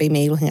that it wouldn't be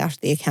me looking after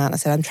the account. I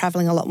said, I'm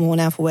traveling a lot more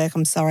now for work.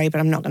 I'm sorry, but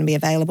I'm not going to be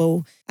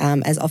available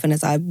as often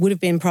as I would have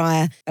been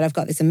prior. But I've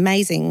got this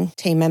amazing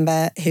team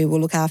member who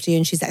will look after you,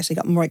 and she's actually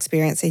got more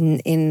experience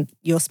in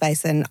your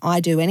space than I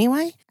do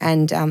anyway.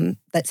 And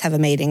let's have a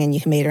meeting and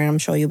you can meet her, and I'm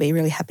sure you'll be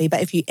really happy.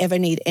 But if you ever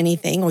need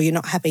anything or you're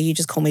not happy, you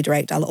just call me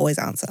direct. I'll always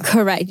answer.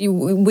 Correct.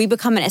 We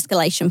become an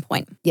escalation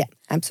point. Yeah,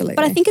 absolutely.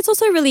 But I think it's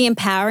also really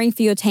empowering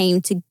for your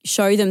team to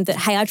show them that,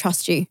 hey, I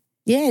trust you.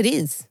 Yeah, it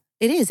is.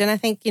 It is. And I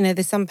think,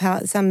 there's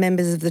some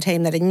members of the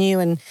team that are new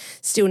and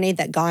still need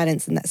that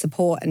guidance and that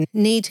support and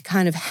need to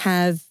kind of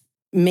have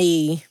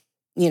me,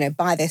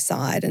 by their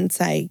side and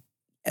say,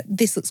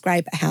 this looks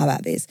great, but how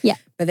about this? Yeah.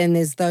 But then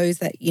there's those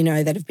that,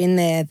 that have been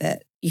there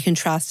that you can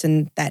trust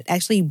and that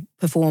actually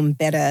perform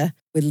better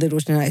with little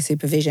to no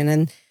supervision.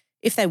 And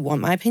if they want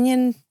my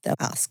opinion, they'll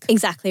ask.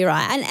 Exactly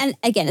right. And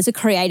again, it's a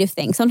creative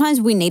thing. Sometimes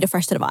we need a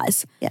fresh set of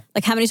eyes. Yeah.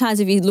 Like how many times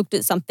have you looked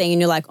at something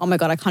and you're like, oh my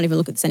God, I can't even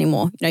look at this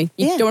anymore. You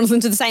don't want to listen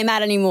to the same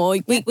ad anymore.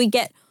 We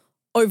get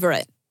over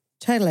it.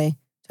 Totally.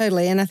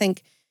 And I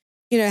think,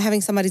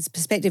 having somebody's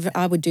perspective,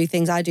 I do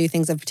things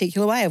a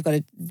particular way. I've got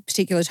a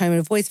particular tone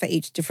of voice for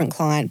each different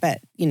client.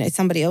 But,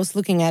 somebody else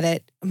looking at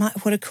it,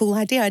 what a cool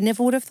idea. I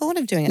never would have thought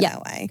of doing it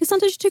that way. Because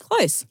sometimes you're too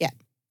close. Yeah,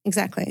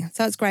 exactly.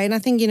 So it's great. And I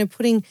think,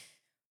 putting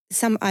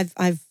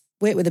I've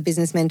worked with a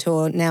business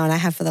mentor now, and I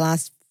have for the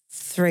last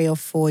 3 or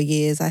 4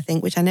 years, I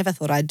think, which I never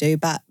thought I'd do,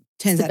 but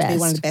turns out to be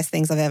one of the best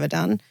things I've ever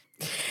done.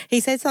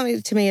 He said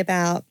something to me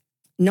about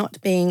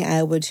not being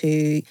able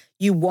to,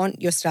 you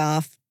want your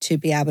staff to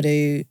be able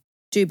to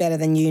do better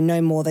than you,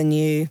 know more than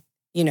you,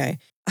 I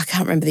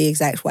can't remember the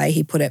exact way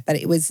he put it, but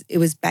it was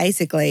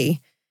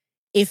basically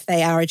if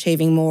they are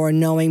achieving more or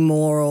knowing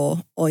more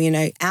or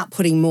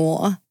outputting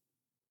more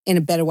in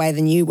a better way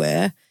than you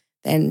were,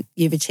 then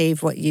you've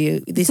achieved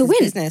this is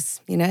business.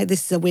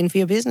 This is a win for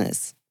your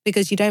business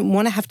because you don't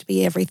want to have to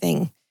be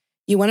everything.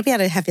 You want to be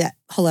able to have that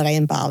holiday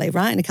in Bali,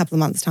 right? In a couple of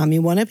months' time.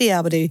 You want to be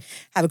able to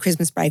have a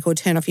Christmas break or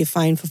turn off your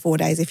phone for 4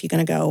 days if you're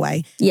going to go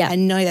away. Yeah.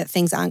 And know that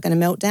things aren't going to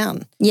melt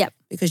down. Yep.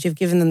 Because you've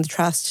given them the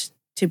trust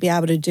to be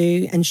able to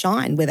do and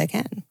shine where they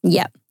can.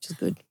 Yep. Which is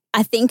good.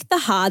 I think the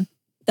hard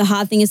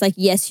thing is like,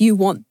 yes, you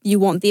want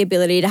the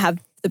ability to have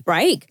the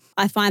break.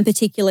 I find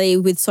particularly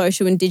with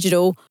social and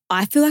digital,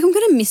 I feel like I'm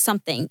going to miss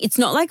something. It's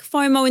not like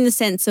FOMO in the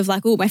sense of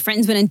like, oh, my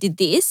friends went and did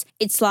this.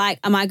 It's like,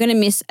 am I going to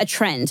miss a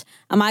trend?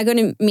 Am I going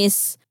to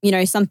miss,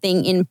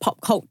 something in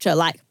pop culture,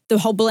 like the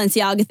whole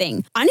Balenciaga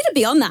thing? I need to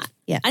be on that.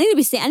 Yeah. I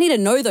need to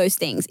know those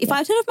things. If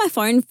I turn off my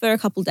phone for a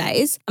couple of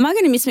days, am I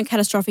going to miss something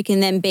catastrophic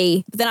and then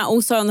but then I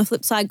also on the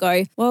flip side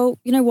go, well,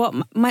 you know what?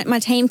 My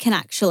team can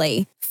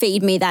actually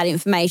feed me that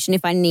information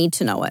if I need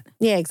to know it.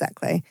 Yeah,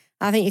 exactly.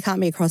 I think you can't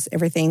be across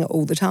everything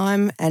all the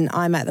time. And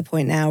I'm at the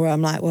point now where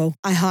I'm like, well,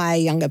 I hire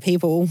younger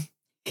people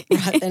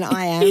than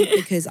I am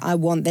because I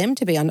want them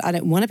to be I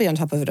don't want to be on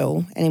top of it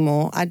all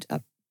anymore.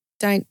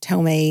 Don't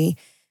tell me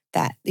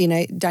that,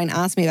 don't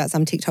ask me about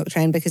some TikTok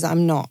trend because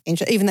I'm not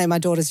interested, even though my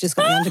daughter's just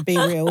got me onto Be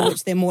Real,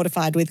 which they're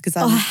mortified with because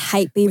I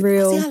hate Be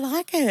Real. See, I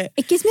like it.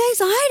 It gives me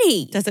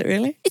anxiety. Does it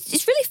really?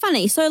 It's really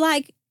funny. So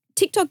like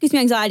TikTok gives me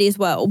anxiety as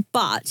well,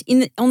 but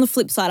on the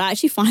flip side, I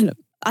actually find it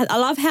I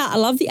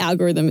love the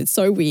algorithm. It's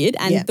so weird.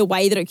 And the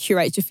way that it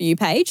curates your For You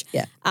page.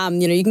 Yeah.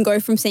 You can go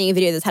from seeing a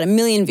video that's had 1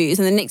 million views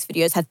and the next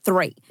video has had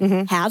 3.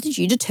 Mm-hmm. How did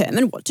you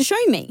determine what to show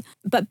me?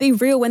 But Be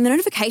Real, when the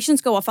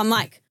notifications go off, I'm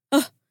like,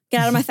 oh, get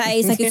out of my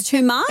face. Like it's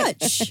too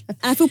much. And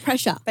I feel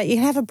pressure. But you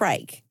have a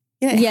break.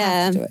 You don't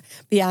have to do it.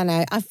 But yeah,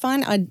 no, I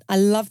find I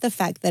love the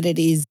fact that it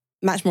is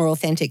much more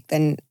authentic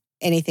than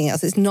anything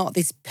else. It's not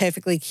this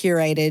perfectly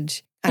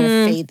curated kind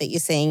of feed that you're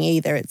seeing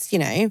either. It's,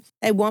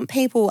 they want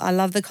people, I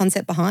love the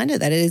concept behind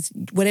it, that it is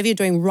whatever you're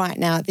doing right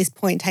now at this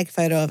point, take a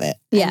photo of it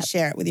and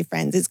share it with your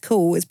friends. It's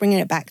cool. It's bringing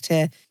it back to...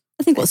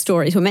 I think what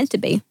stories were meant to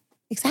be.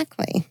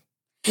 Exactly.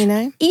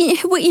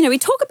 We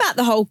talk about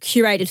the whole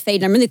curated feed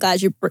and I'm really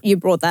glad you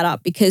brought that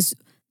up because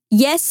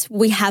yes,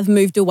 we have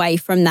moved away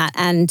from that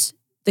and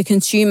the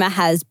consumer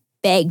has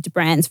begged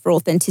brands for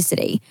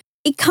authenticity.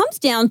 It comes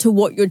down to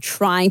what you're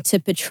trying to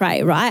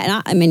portray, right?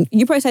 And I mean,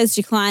 you probably say this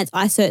to your clients,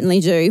 I certainly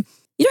do.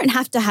 You don't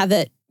have to have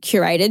it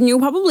curated and you'll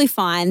probably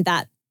find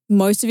that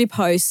most of your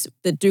posts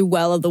that do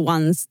well are the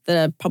ones that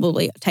are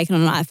probably taken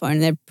on an iPhone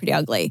and they're pretty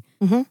ugly,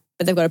 but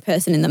they've got a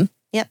person in them.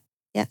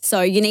 Yep.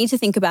 So you need to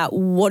think about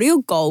what are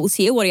your goals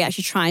here? What are you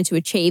actually trying to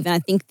achieve? And I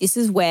think this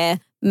is where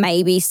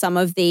maybe some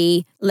of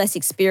the less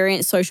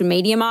experienced social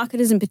media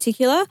marketers in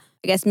particular,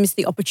 I guess, miss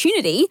the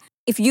opportunity.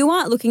 If you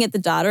aren't looking at the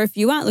data, if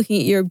you aren't looking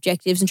at your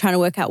objectives and trying to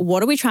work out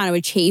what are we trying to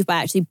achieve by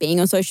actually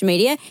being on social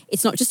media,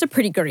 it's not just a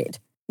pretty grid.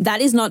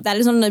 That is not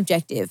an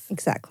objective.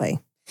 Exactly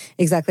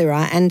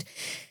right. And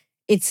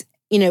it's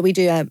we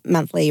do a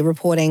monthly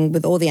reporting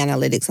with all the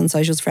analytics on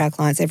socials for our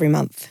clients every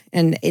month.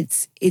 And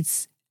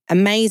it's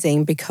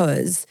amazing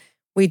because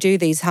we do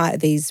these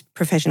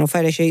professional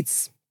photo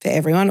shoots for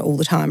everyone all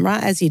the time,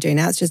 right? As you do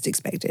now, it's just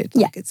expected.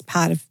 Like it's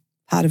part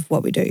of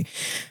what we do.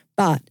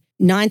 But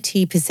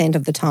 90%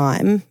 of the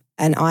time,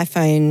 an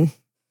iPhone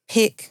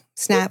pic,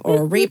 snap,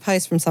 or a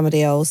repost from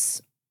somebody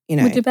else,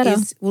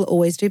 will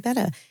always do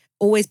better.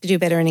 Always do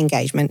better in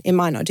engagement. It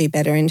might not do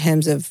better in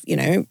terms of,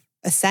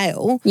 a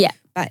sale. Yeah.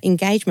 But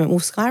engagement will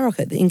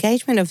skyrocket. The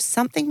engagement of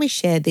something we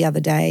shared the other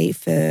day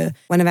for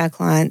one of our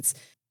clients,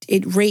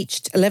 it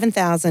reached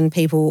 11,000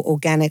 people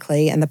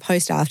organically, and the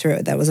post after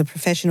it, that was a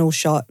professional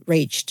shot,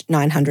 reached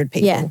 900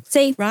 people. Yeah.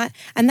 See? Right?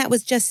 And that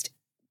was just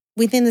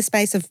within the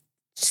space of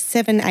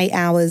 7-8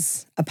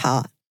 hours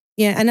apart.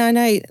 Yeah, and I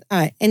know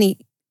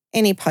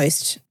any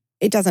post,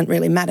 it doesn't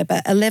really matter,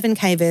 but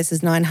 11K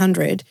versus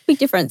 900. Big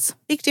difference.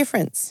 Big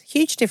difference.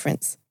 Huge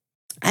difference.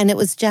 And it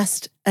was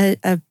just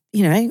a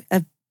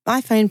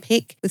iPhone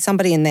pic with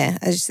somebody in there,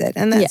 as you said,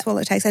 and that's all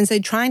it takes. And so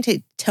trying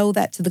to tell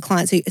that to the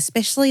clients, who,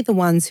 especially the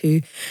ones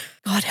who,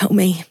 God help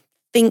me,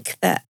 think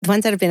that the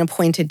ones that have been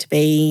appointed to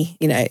be,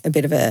 a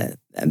bit of a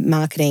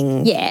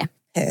marketing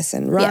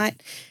person, right?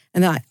 Yeah.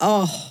 And they're like,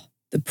 oh,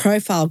 the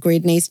profile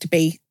grid needs to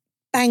be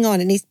bang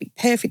on. It needs to be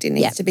perfect. It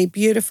needs to be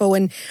beautiful.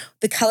 And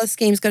the colour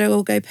scheme's got to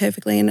all go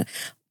perfectly. And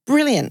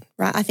brilliant,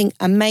 right? I think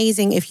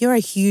amazing. If you're a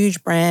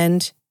huge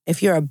brand,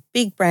 if you're a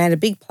big brand, a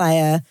big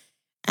player,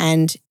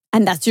 and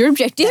that's your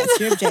objective.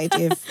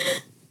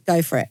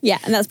 Go for it. Yeah,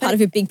 and that's part of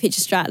your big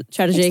picture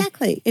strategy.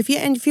 Exactly.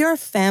 If you're a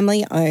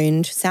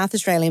family-owned South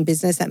Australian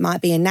business that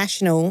might be on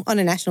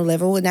a national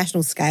level, a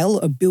national scale,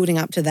 or building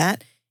up to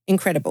that,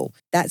 incredible.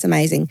 That's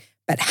amazing.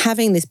 But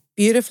having this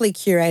beautifully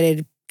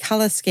curated,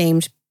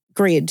 colour-schemed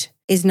grid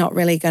is not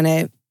really going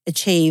to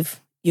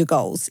achieve your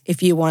goals.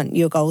 If you want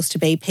your goals to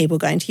be people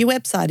going to your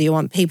website, or you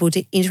want people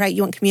to interact,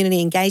 you want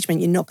community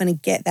engagement, you're not going to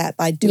get that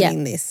by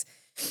doing this.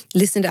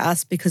 Listen to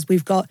us, because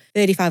we've got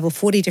 35 or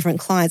 40 different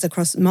clients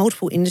across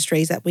multiple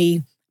industries that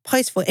we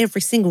post for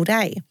every single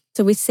day.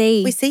 So we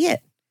see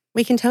it.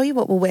 We can tell you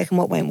what will work and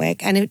what won't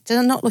work. And it's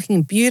not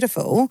looking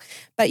beautiful,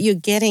 but you're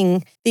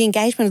getting the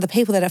engagement of the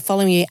people that are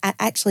following you,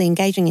 actually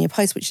engaging in your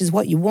post, which is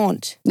what you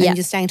want, and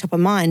you're staying top of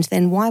mind,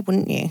 then why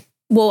wouldn't you?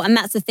 Well, and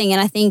that's the thing.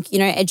 And I think,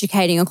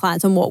 educating your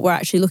clients on what we're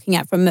actually looking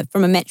at from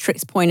a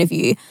metrics point of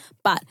view.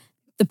 But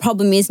the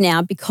problem is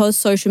now, because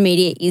social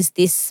media is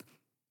this,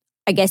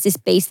 I guess, this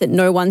beast that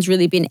no one's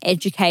really been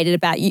educated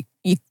about. You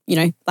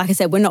know, like I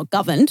said, we're not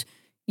governed.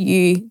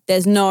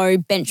 There's no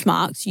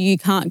benchmarks. You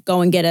can't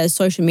go and get a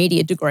social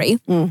media degree.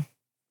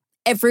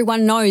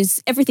 Everyone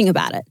knows everything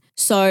about it.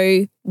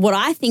 So what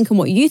I think and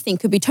what you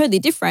think could be totally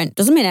different.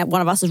 Doesn't mean that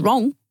one of us is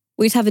wrong.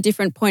 We just have a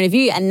different point of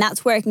view. And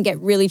that's where it can get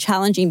really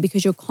challenging,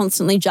 because you're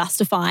constantly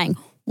justifying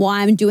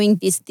why I'm doing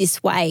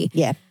this way.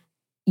 Yeah.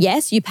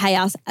 Yes, you pay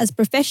us as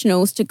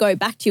professionals to go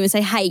back to you and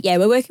say, hey,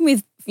 we're working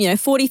with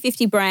 40,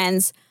 50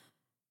 brands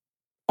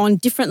on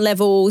different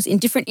levels in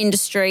different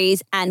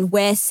industries, and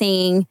we're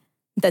seeing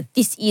that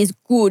this is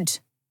good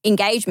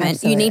engagement.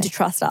 Absolutely. You need to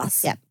trust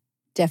us. Yep,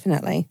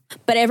 definitely.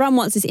 But everyone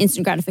wants this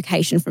instant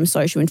gratification from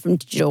social and from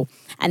digital.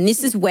 And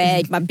this is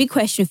where my big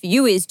question for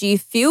you is, do you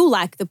feel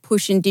like the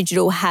push in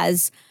digital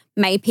has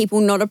made people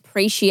not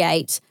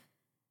appreciate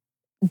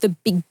the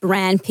big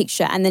brand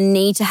picture and the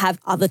need to have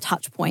other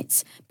touch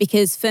points?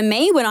 Because for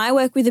me, when I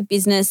work with a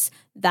business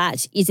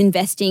that is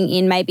investing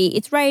in, maybe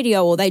it's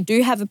radio, or they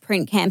do have a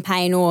print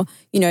campaign, or,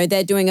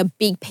 they're doing a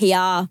big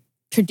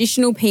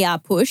traditional PR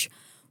push,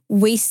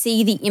 we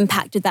see the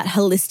impact of that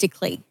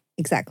holistically.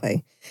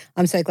 Exactly.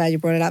 I'm so glad you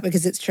brought it up,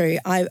 because it's true.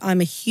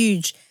 I'm a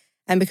huge,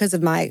 and because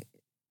of my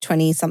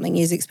 20-something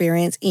years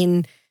experience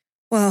in,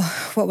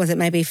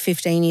 maybe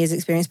 15 years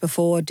experience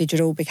before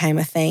digital became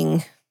a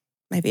thing,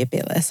 maybe a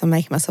bit less. I'm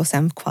making myself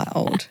sound quite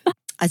old.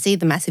 I see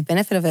the massive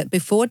benefit of it.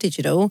 Before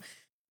digital,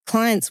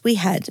 clients, we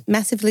had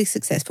massively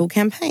successful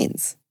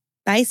campaigns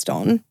based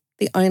on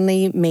the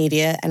only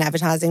media and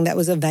advertising that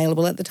was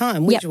available at the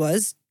time, which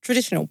was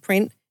traditional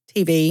print,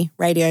 TV,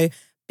 radio,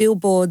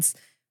 billboards,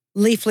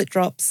 leaflet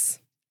drops,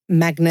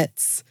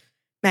 magnets,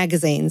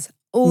 magazines,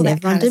 all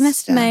that kind of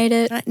stuff. Never underestimate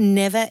it.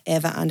 Never,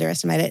 ever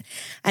underestimate it.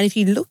 And if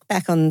you look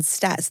back on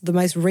stats, the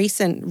most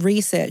recent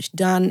research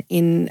done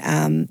in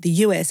the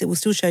US, it will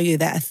still show you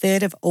that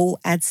 1/3 of all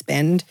ad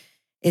spend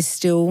is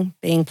still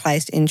being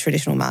placed in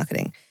traditional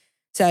marketing.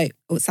 So,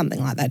 or something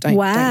like that. Don't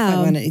quote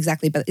me on it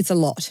exactly, but it's a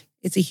lot.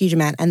 It's a huge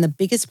amount. And the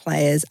biggest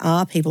players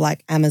are people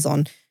like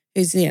Amazon,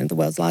 who's the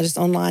world's largest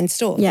online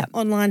store. Yeah.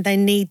 Online, they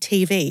need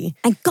TV.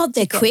 And God,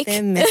 they're quick.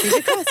 Their message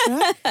across,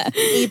 right?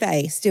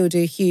 eBay still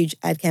do huge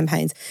ad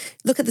campaigns.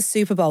 Look at the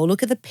Super Bowl.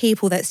 Look at the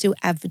people that still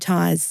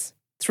advertise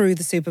through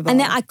the Super Bowl. And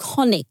they're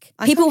iconic.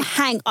 People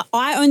hang.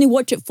 I only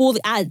watch it for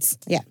the ads.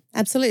 Yeah,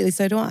 absolutely.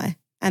 So do I.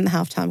 And the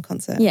halftime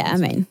concert. Yeah, I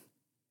mean,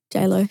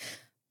 J-Lo.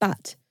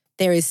 But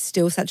there is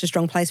still such a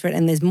strong place for it,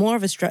 and there's more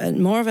of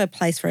a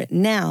place for it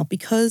now,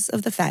 because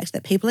of the fact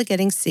that people are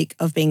getting sick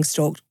of being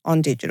stalked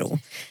on digital.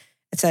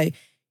 So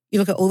You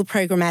look at all the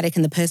programmatic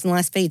and the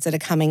personalised feeds that are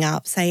coming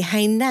up. Say,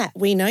 hey, Nat,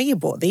 we know you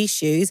bought these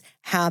shoes.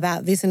 How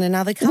about this in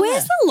another colour?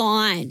 Where's the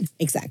line?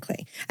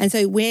 Exactly. And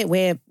so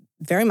we're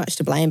very much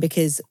to blame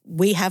because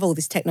we have all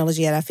this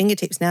technology at our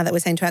fingertips now that we're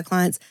saying to our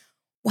clients,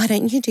 why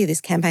don't you do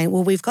this campaign?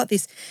 Well, we've got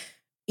this,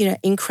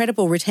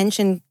 incredible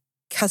retention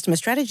customer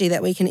strategy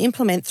that we can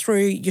implement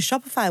through your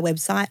Shopify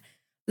website.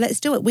 Let's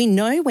do it. We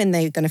know when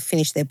they're going to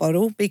finish their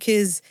bottle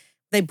because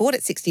they bought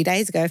it 60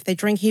 days ago. If they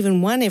drink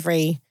even one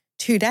every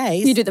 2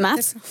 days. You do the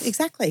maths.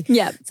 Exactly.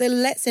 Yeah. So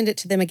let's send it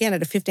to them again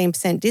at a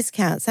 15%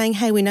 discount saying,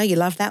 hey, we know you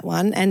love that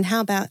one. And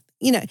how about,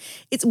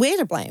 we're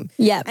to blame.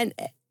 Yeah. And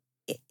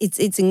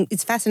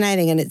it's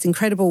fascinating and it's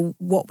incredible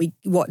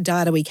what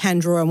data we can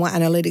draw and what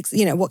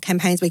analytics, what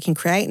campaigns we can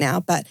create now.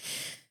 But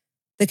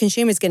the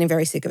consumer's getting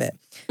very sick of it.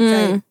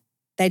 So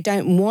they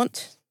don't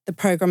want the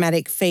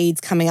programmatic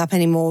feeds coming up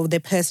anymore, their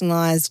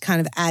personalised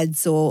kind of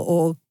ads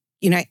or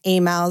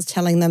emails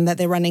telling them that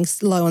they're running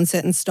low on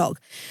certain stock.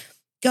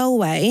 Go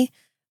away.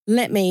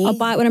 I'll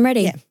buy it when I'm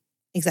ready. Yeah,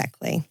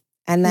 exactly.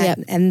 And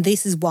and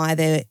this is why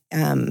the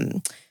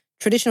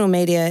traditional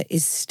media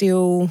is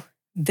still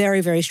very,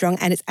 very strong,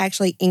 and it's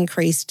actually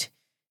increased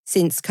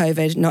since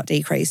COVID, not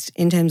decreased,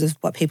 in terms of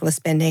what people are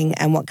spending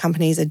and what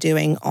companies are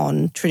doing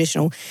on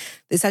traditional.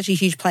 There's such a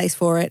huge place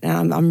for it,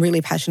 and I'm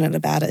really passionate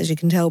about it, as you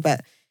can tell.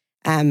 But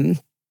a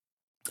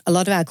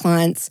lot of our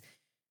clients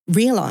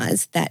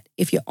realise that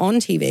if you're on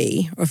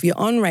TV or if you're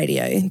on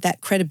radio, that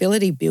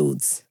credibility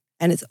builds.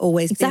 And it's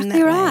always been that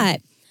way. Exactly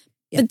right.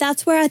 Yep. But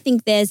that's where I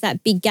think there's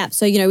that big gap.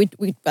 So,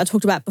 I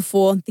talked about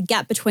before, the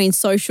gap between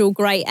social,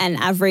 great and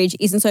average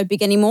isn't so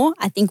big anymore.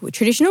 I think with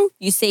traditional,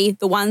 you see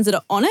the ones that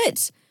are on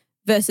it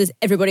versus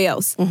everybody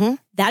else. Mm-hmm.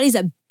 That is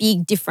a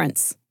big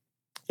difference.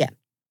 Yeah.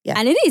 Yeah.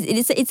 And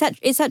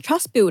it's that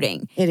trust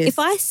building. It is. If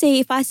I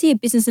see a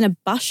business in a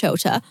bus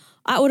shelter,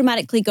 I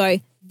automatically go,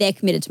 they're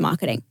committed to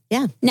marketing.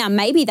 Yeah. Now,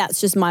 maybe that's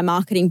just my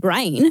marketing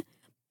brain,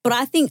 but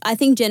I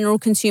think general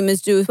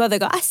consumers do as well. They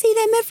go, I see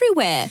them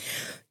everywhere.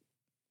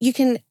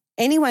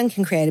 Anyone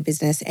can create a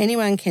business.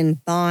 Anyone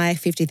can buy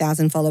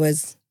 50,000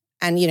 followers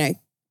and,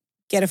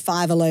 get a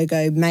Fiverr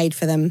logo made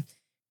for them,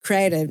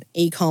 create an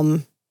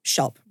e-com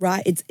shop,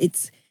 right?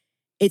 It's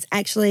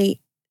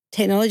actually,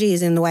 technology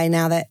is in the way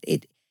now that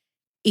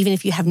even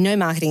if you have no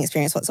marketing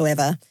experience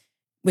whatsoever,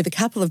 with a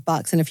couple of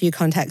bucks and a few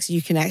contacts,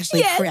 you can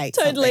actually create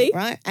something,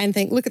 right? And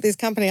think, look at this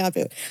company I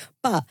built.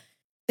 But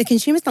the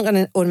consumer's not going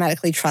to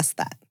automatically trust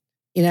that,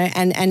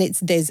 and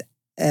there's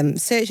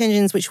search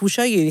engines which will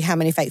show you how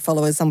many fake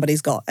followers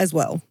somebody's got as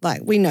well.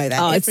 Like, we know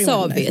that. Oh, it's so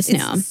obvious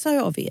now. It's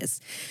so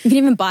obvious. You can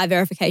even buy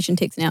verification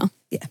ticks now.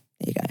 Yeah,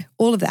 there you go.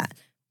 All of that.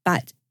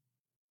 But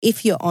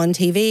if you're on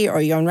TV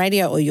or you're on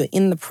radio or you're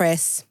in the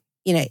press,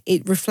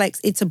 it reflects,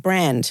 it's a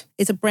brand.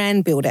 It's a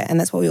brand builder. And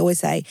that's what we always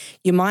say.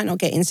 You might not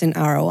get instant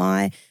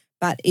ROI,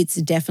 but it's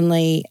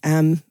definitely,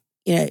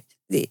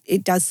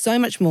 it does so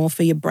much more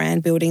for your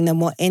brand building than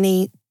what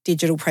any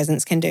digital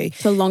presence can do.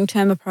 It's a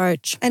long-term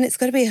approach. And it's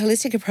got to be a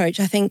holistic approach.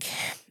 I think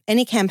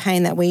any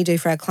campaign that we do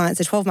for our clients,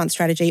 a 12-month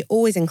strategy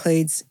always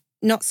includes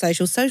not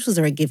social. Socials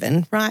are a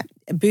given, right?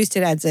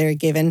 Boosted ads are a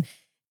given.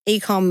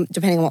 E-com,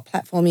 depending on what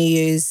platform you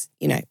use,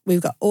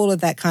 we've got all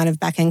of that kind of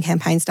back-end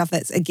campaign stuff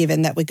that's a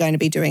given that we're going to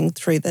be doing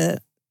through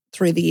the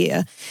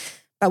year.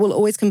 But we'll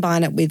always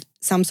combine it with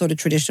some sort of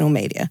traditional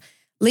media.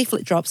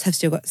 Leaflet drops have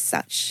still got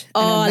such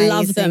I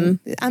love them.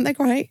 Aren't they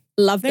great?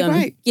 Love them.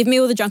 Great. Give me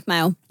all the junk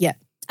mail. Yeah.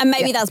 And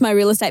maybe that's my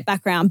real estate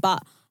background,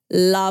 but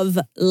love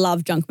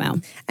junk mail.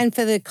 And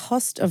for the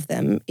cost of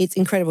them, it's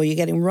incredible. You're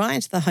getting right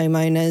into the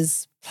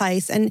homeowner's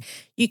place and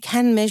you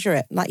can measure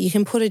it. Like, you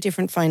can put a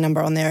different phone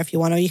number on there if you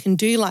want, or you can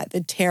do like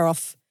the tear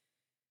off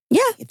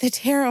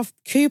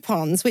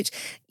coupons, which,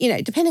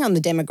 depending on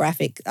the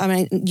demographic, I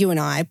mean, you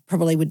and I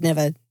probably would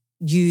never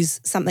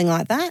use something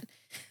like that.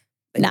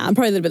 I'm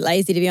probably a little bit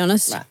lazy, to be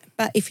honest. Right.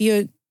 But if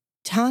you're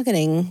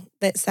targeting,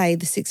 let's say,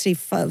 the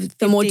 65,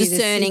 the more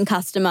discerning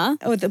customer,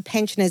 or the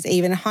pensioners,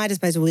 even high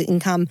disposable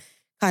income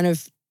kind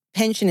of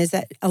pensioners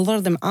that a lot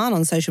of them aren't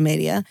on social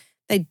media,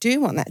 they do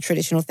want that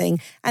traditional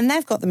thing, and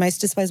they've got the most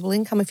disposable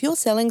income. If you're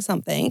selling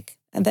something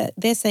that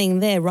they're seeing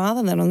there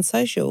rather than on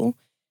social,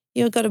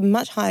 you've got a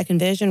much higher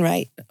conversion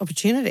rate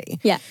opportunity.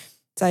 Yeah.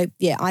 So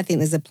I think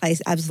there's a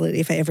place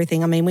absolutely for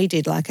everything. I mean, we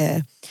did like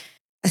a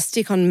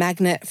stick-on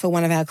magnet for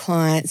one of our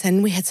clients,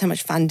 and we had so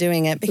much fun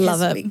doing it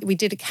because we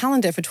did a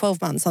calendar for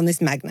 12 months on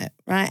this magnet,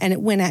 right? And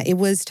it went out, it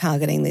was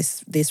targeting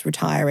this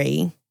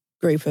retiree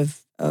group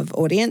of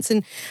audience,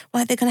 and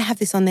they're going to have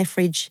this on their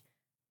fridge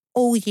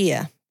all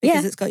year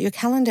because it's got your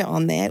calendar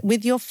on there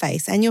with your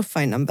face and your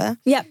phone number.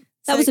 Yep.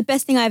 That was the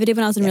best thing I ever did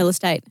when I was in real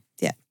estate.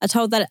 Yeah. I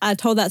told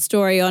that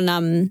story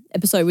on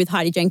episode with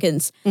Heidi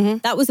Jenkins. Mm-hmm.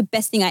 That was the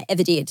best thing I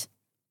ever did.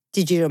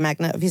 Did you do a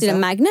magnet of yourself? Did a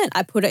magnet.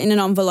 I put it in an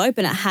envelope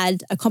and it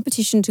had a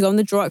competition to go on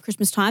the draw at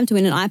Christmas time to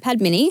win an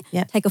iPad mini.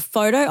 Yep. Take a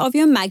photo of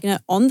your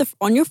magnet on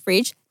your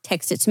fridge,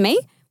 text it to me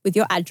with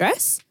your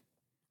address.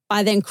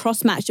 I then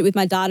cross-matched it with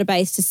my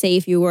database to see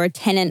if you were a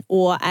tenant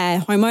or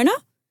a homeowner.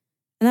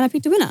 And then I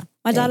picked a winner.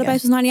 My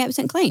database was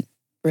 98% clean.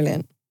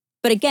 Brilliant.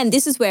 But again,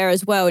 this is where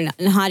as well, and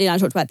Heidi and I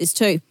talked about this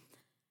too,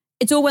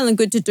 it's all well and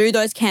good to do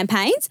those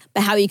campaigns,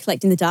 but how are you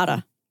collecting the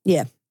data?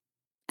 Yeah.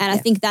 And I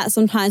think that's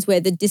sometimes where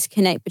the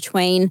disconnect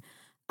between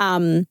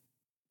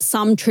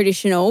some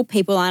traditional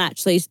people aren't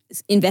actually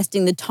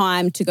investing the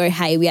time to go,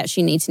 hey, we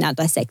actually need to now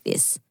dissect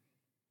this.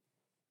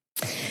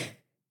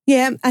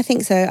 Yeah, I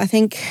think so. I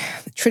think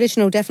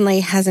traditional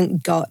definitely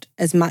hasn't got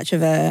as much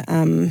of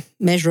a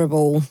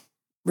measurable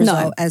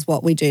result as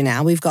what we do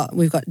now. We've got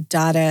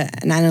data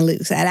and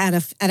analytics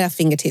at our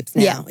fingertips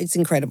now. Yeah. It's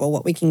incredible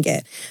what we can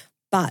get.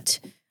 But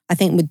I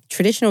think with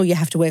traditional, you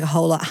have to work a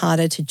whole lot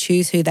harder to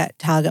choose who that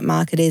target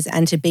market is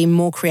and to be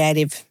more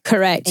creative.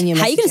 Correct. In your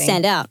how are you going to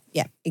stand out?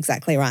 Yeah,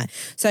 exactly right.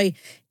 So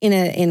in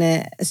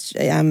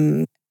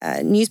a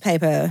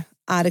newspaper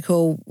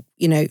article,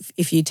 you know,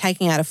 if you're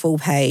taking out a full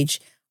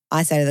page,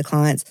 I say to the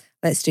clients,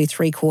 let's do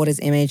 3/4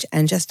 image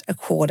and just a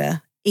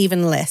quarter,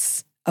 even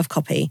less of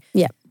copy.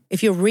 Yeah. If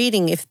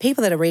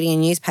people that are reading a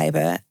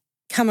newspaper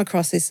come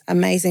across this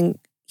amazing,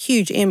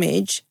 huge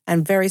image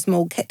and very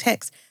small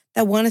text,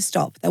 they want to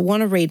stop. They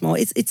want to read more.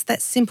 It's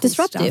that simple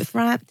disruptive stuff,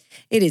 right?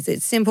 It is.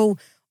 It's simple.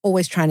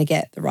 Always trying to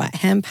get the right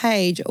hand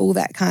page, all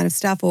that kind of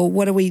stuff. Or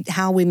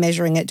how are we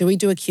measuring it? Do we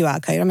do a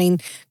QR code? I mean,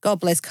 God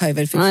bless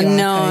COVID for QR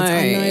codes.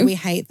 I know we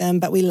hate them,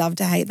 but we love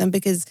to hate them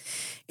because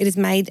it has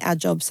made our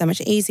job so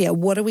much easier.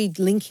 What are we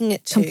linking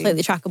it to?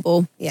 Completely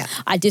trackable. Yeah.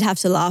 I did have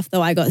to laugh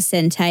though. I got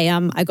sent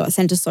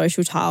a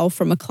social tile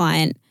from a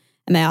client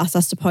and they asked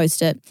us to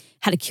post it.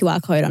 Had a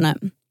QR code on it.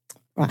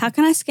 Right. How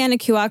can I scan a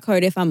QR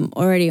code if I'm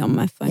already on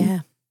my phone? Yeah.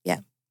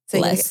 So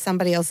you get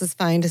somebody else's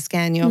phone to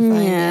scan your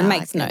phone. Yeah, it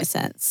makes no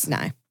sense.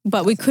 No.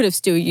 But we could have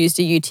still used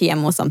a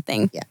UTM or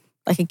something. Yeah.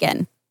 Like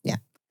again. Yeah.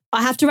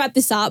 I have to wrap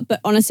this up,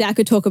 but honestly, I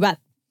could talk about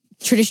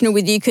traditional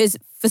with you because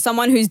for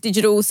someone who's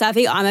digital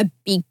savvy, I'm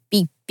a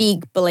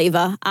big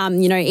believer.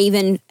 You know,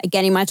 even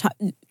again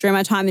during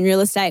my time in real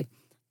estate,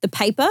 the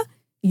paper,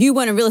 you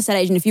weren't a real estate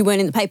agent if you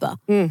weren't in the paper.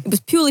 It was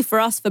purely for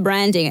us for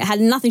branding. It had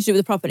nothing to do with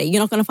the property.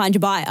 You're not going to find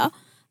your buyer.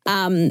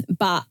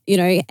 But, you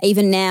know,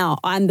 even now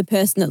I'm the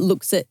person that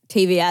looks at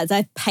TV ads.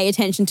 I pay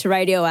attention to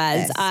radio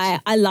ads.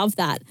 Yes. I love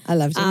that. I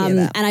love to hear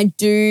that. And I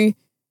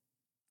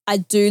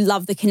do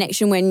love the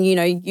connection when, you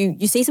know,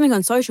 you see something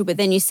on social, but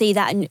then you see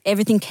that and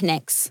everything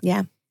connects.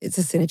 Yeah, it's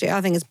a synergy. I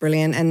think it's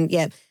brilliant. And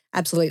yeah,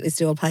 absolutely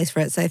still a place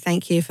for it. So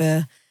thank you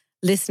for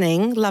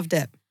listening. Loved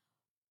it.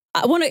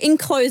 In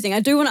closing,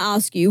 I do want to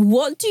ask you,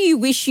 what do you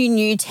wish you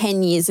knew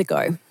 10 years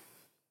ago?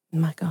 Oh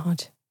my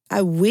God.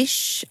 I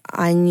wish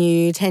I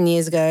knew 10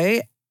 years ago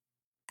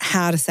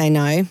how to say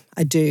no.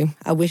 I do.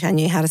 I wish I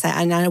knew how to say,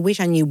 and I wish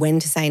I knew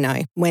when to say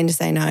no.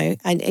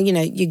 And you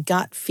know, your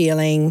gut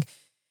feeling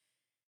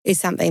is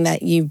something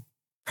that you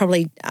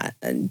probably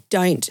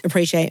don't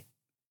appreciate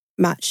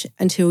much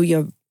until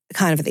you're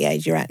kind of at the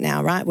age you're at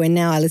now, right? Where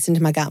now I listen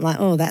to my gut, I'm like,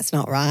 oh, that's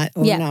not right.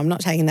 Or no, I'm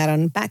not taking that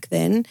on. Back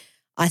then,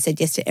 I said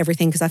yes to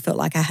everything because I felt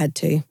like I had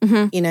to.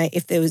 Mm-hmm. You know,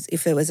 if there was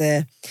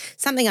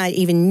something I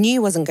even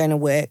knew wasn't going to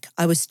work,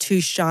 I was too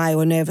shy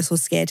or nervous or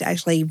scared to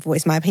actually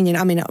voice my opinion.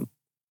 I mean,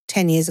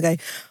 10 years ago,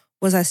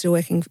 was I still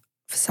working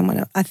for someone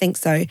else? I think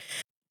so.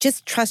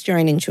 Just trust your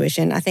own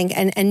intuition, I think,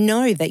 and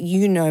know that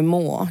you know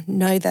more.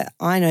 Know that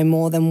I know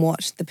more than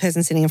what the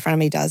person sitting in front of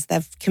me does.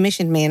 They've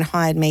commissioned me and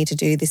hired me to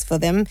do this for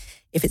them.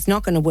 If it's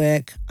not going to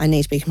work, I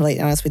need to be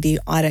completely honest with you.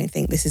 I don't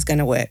think this is going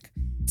to work.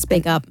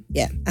 Speak up.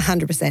 Yeah,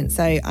 100%.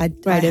 So I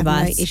have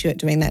no issue at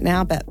doing that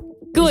now, but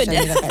good.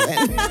 Yeah.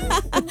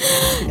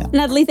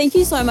 Natalie, thank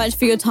you so much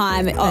for your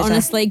time. Pleasure.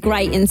 Honestly,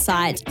 great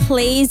insight.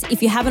 Please,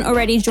 if you haven't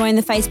already, join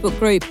the Facebook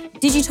group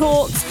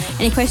DigiTalks.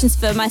 Any questions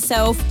for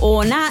myself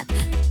or Nat?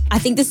 I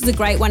think this is a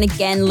great one,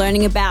 again,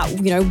 learning about,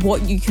 you know,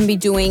 what you can be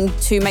doing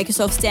to make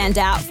yourself stand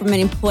out from an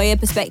employer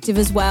perspective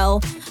as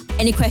well.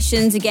 Any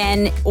questions,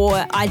 again,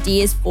 or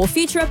ideas for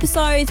future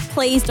episodes,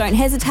 please don't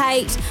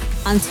hesitate.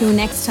 Until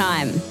next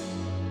time.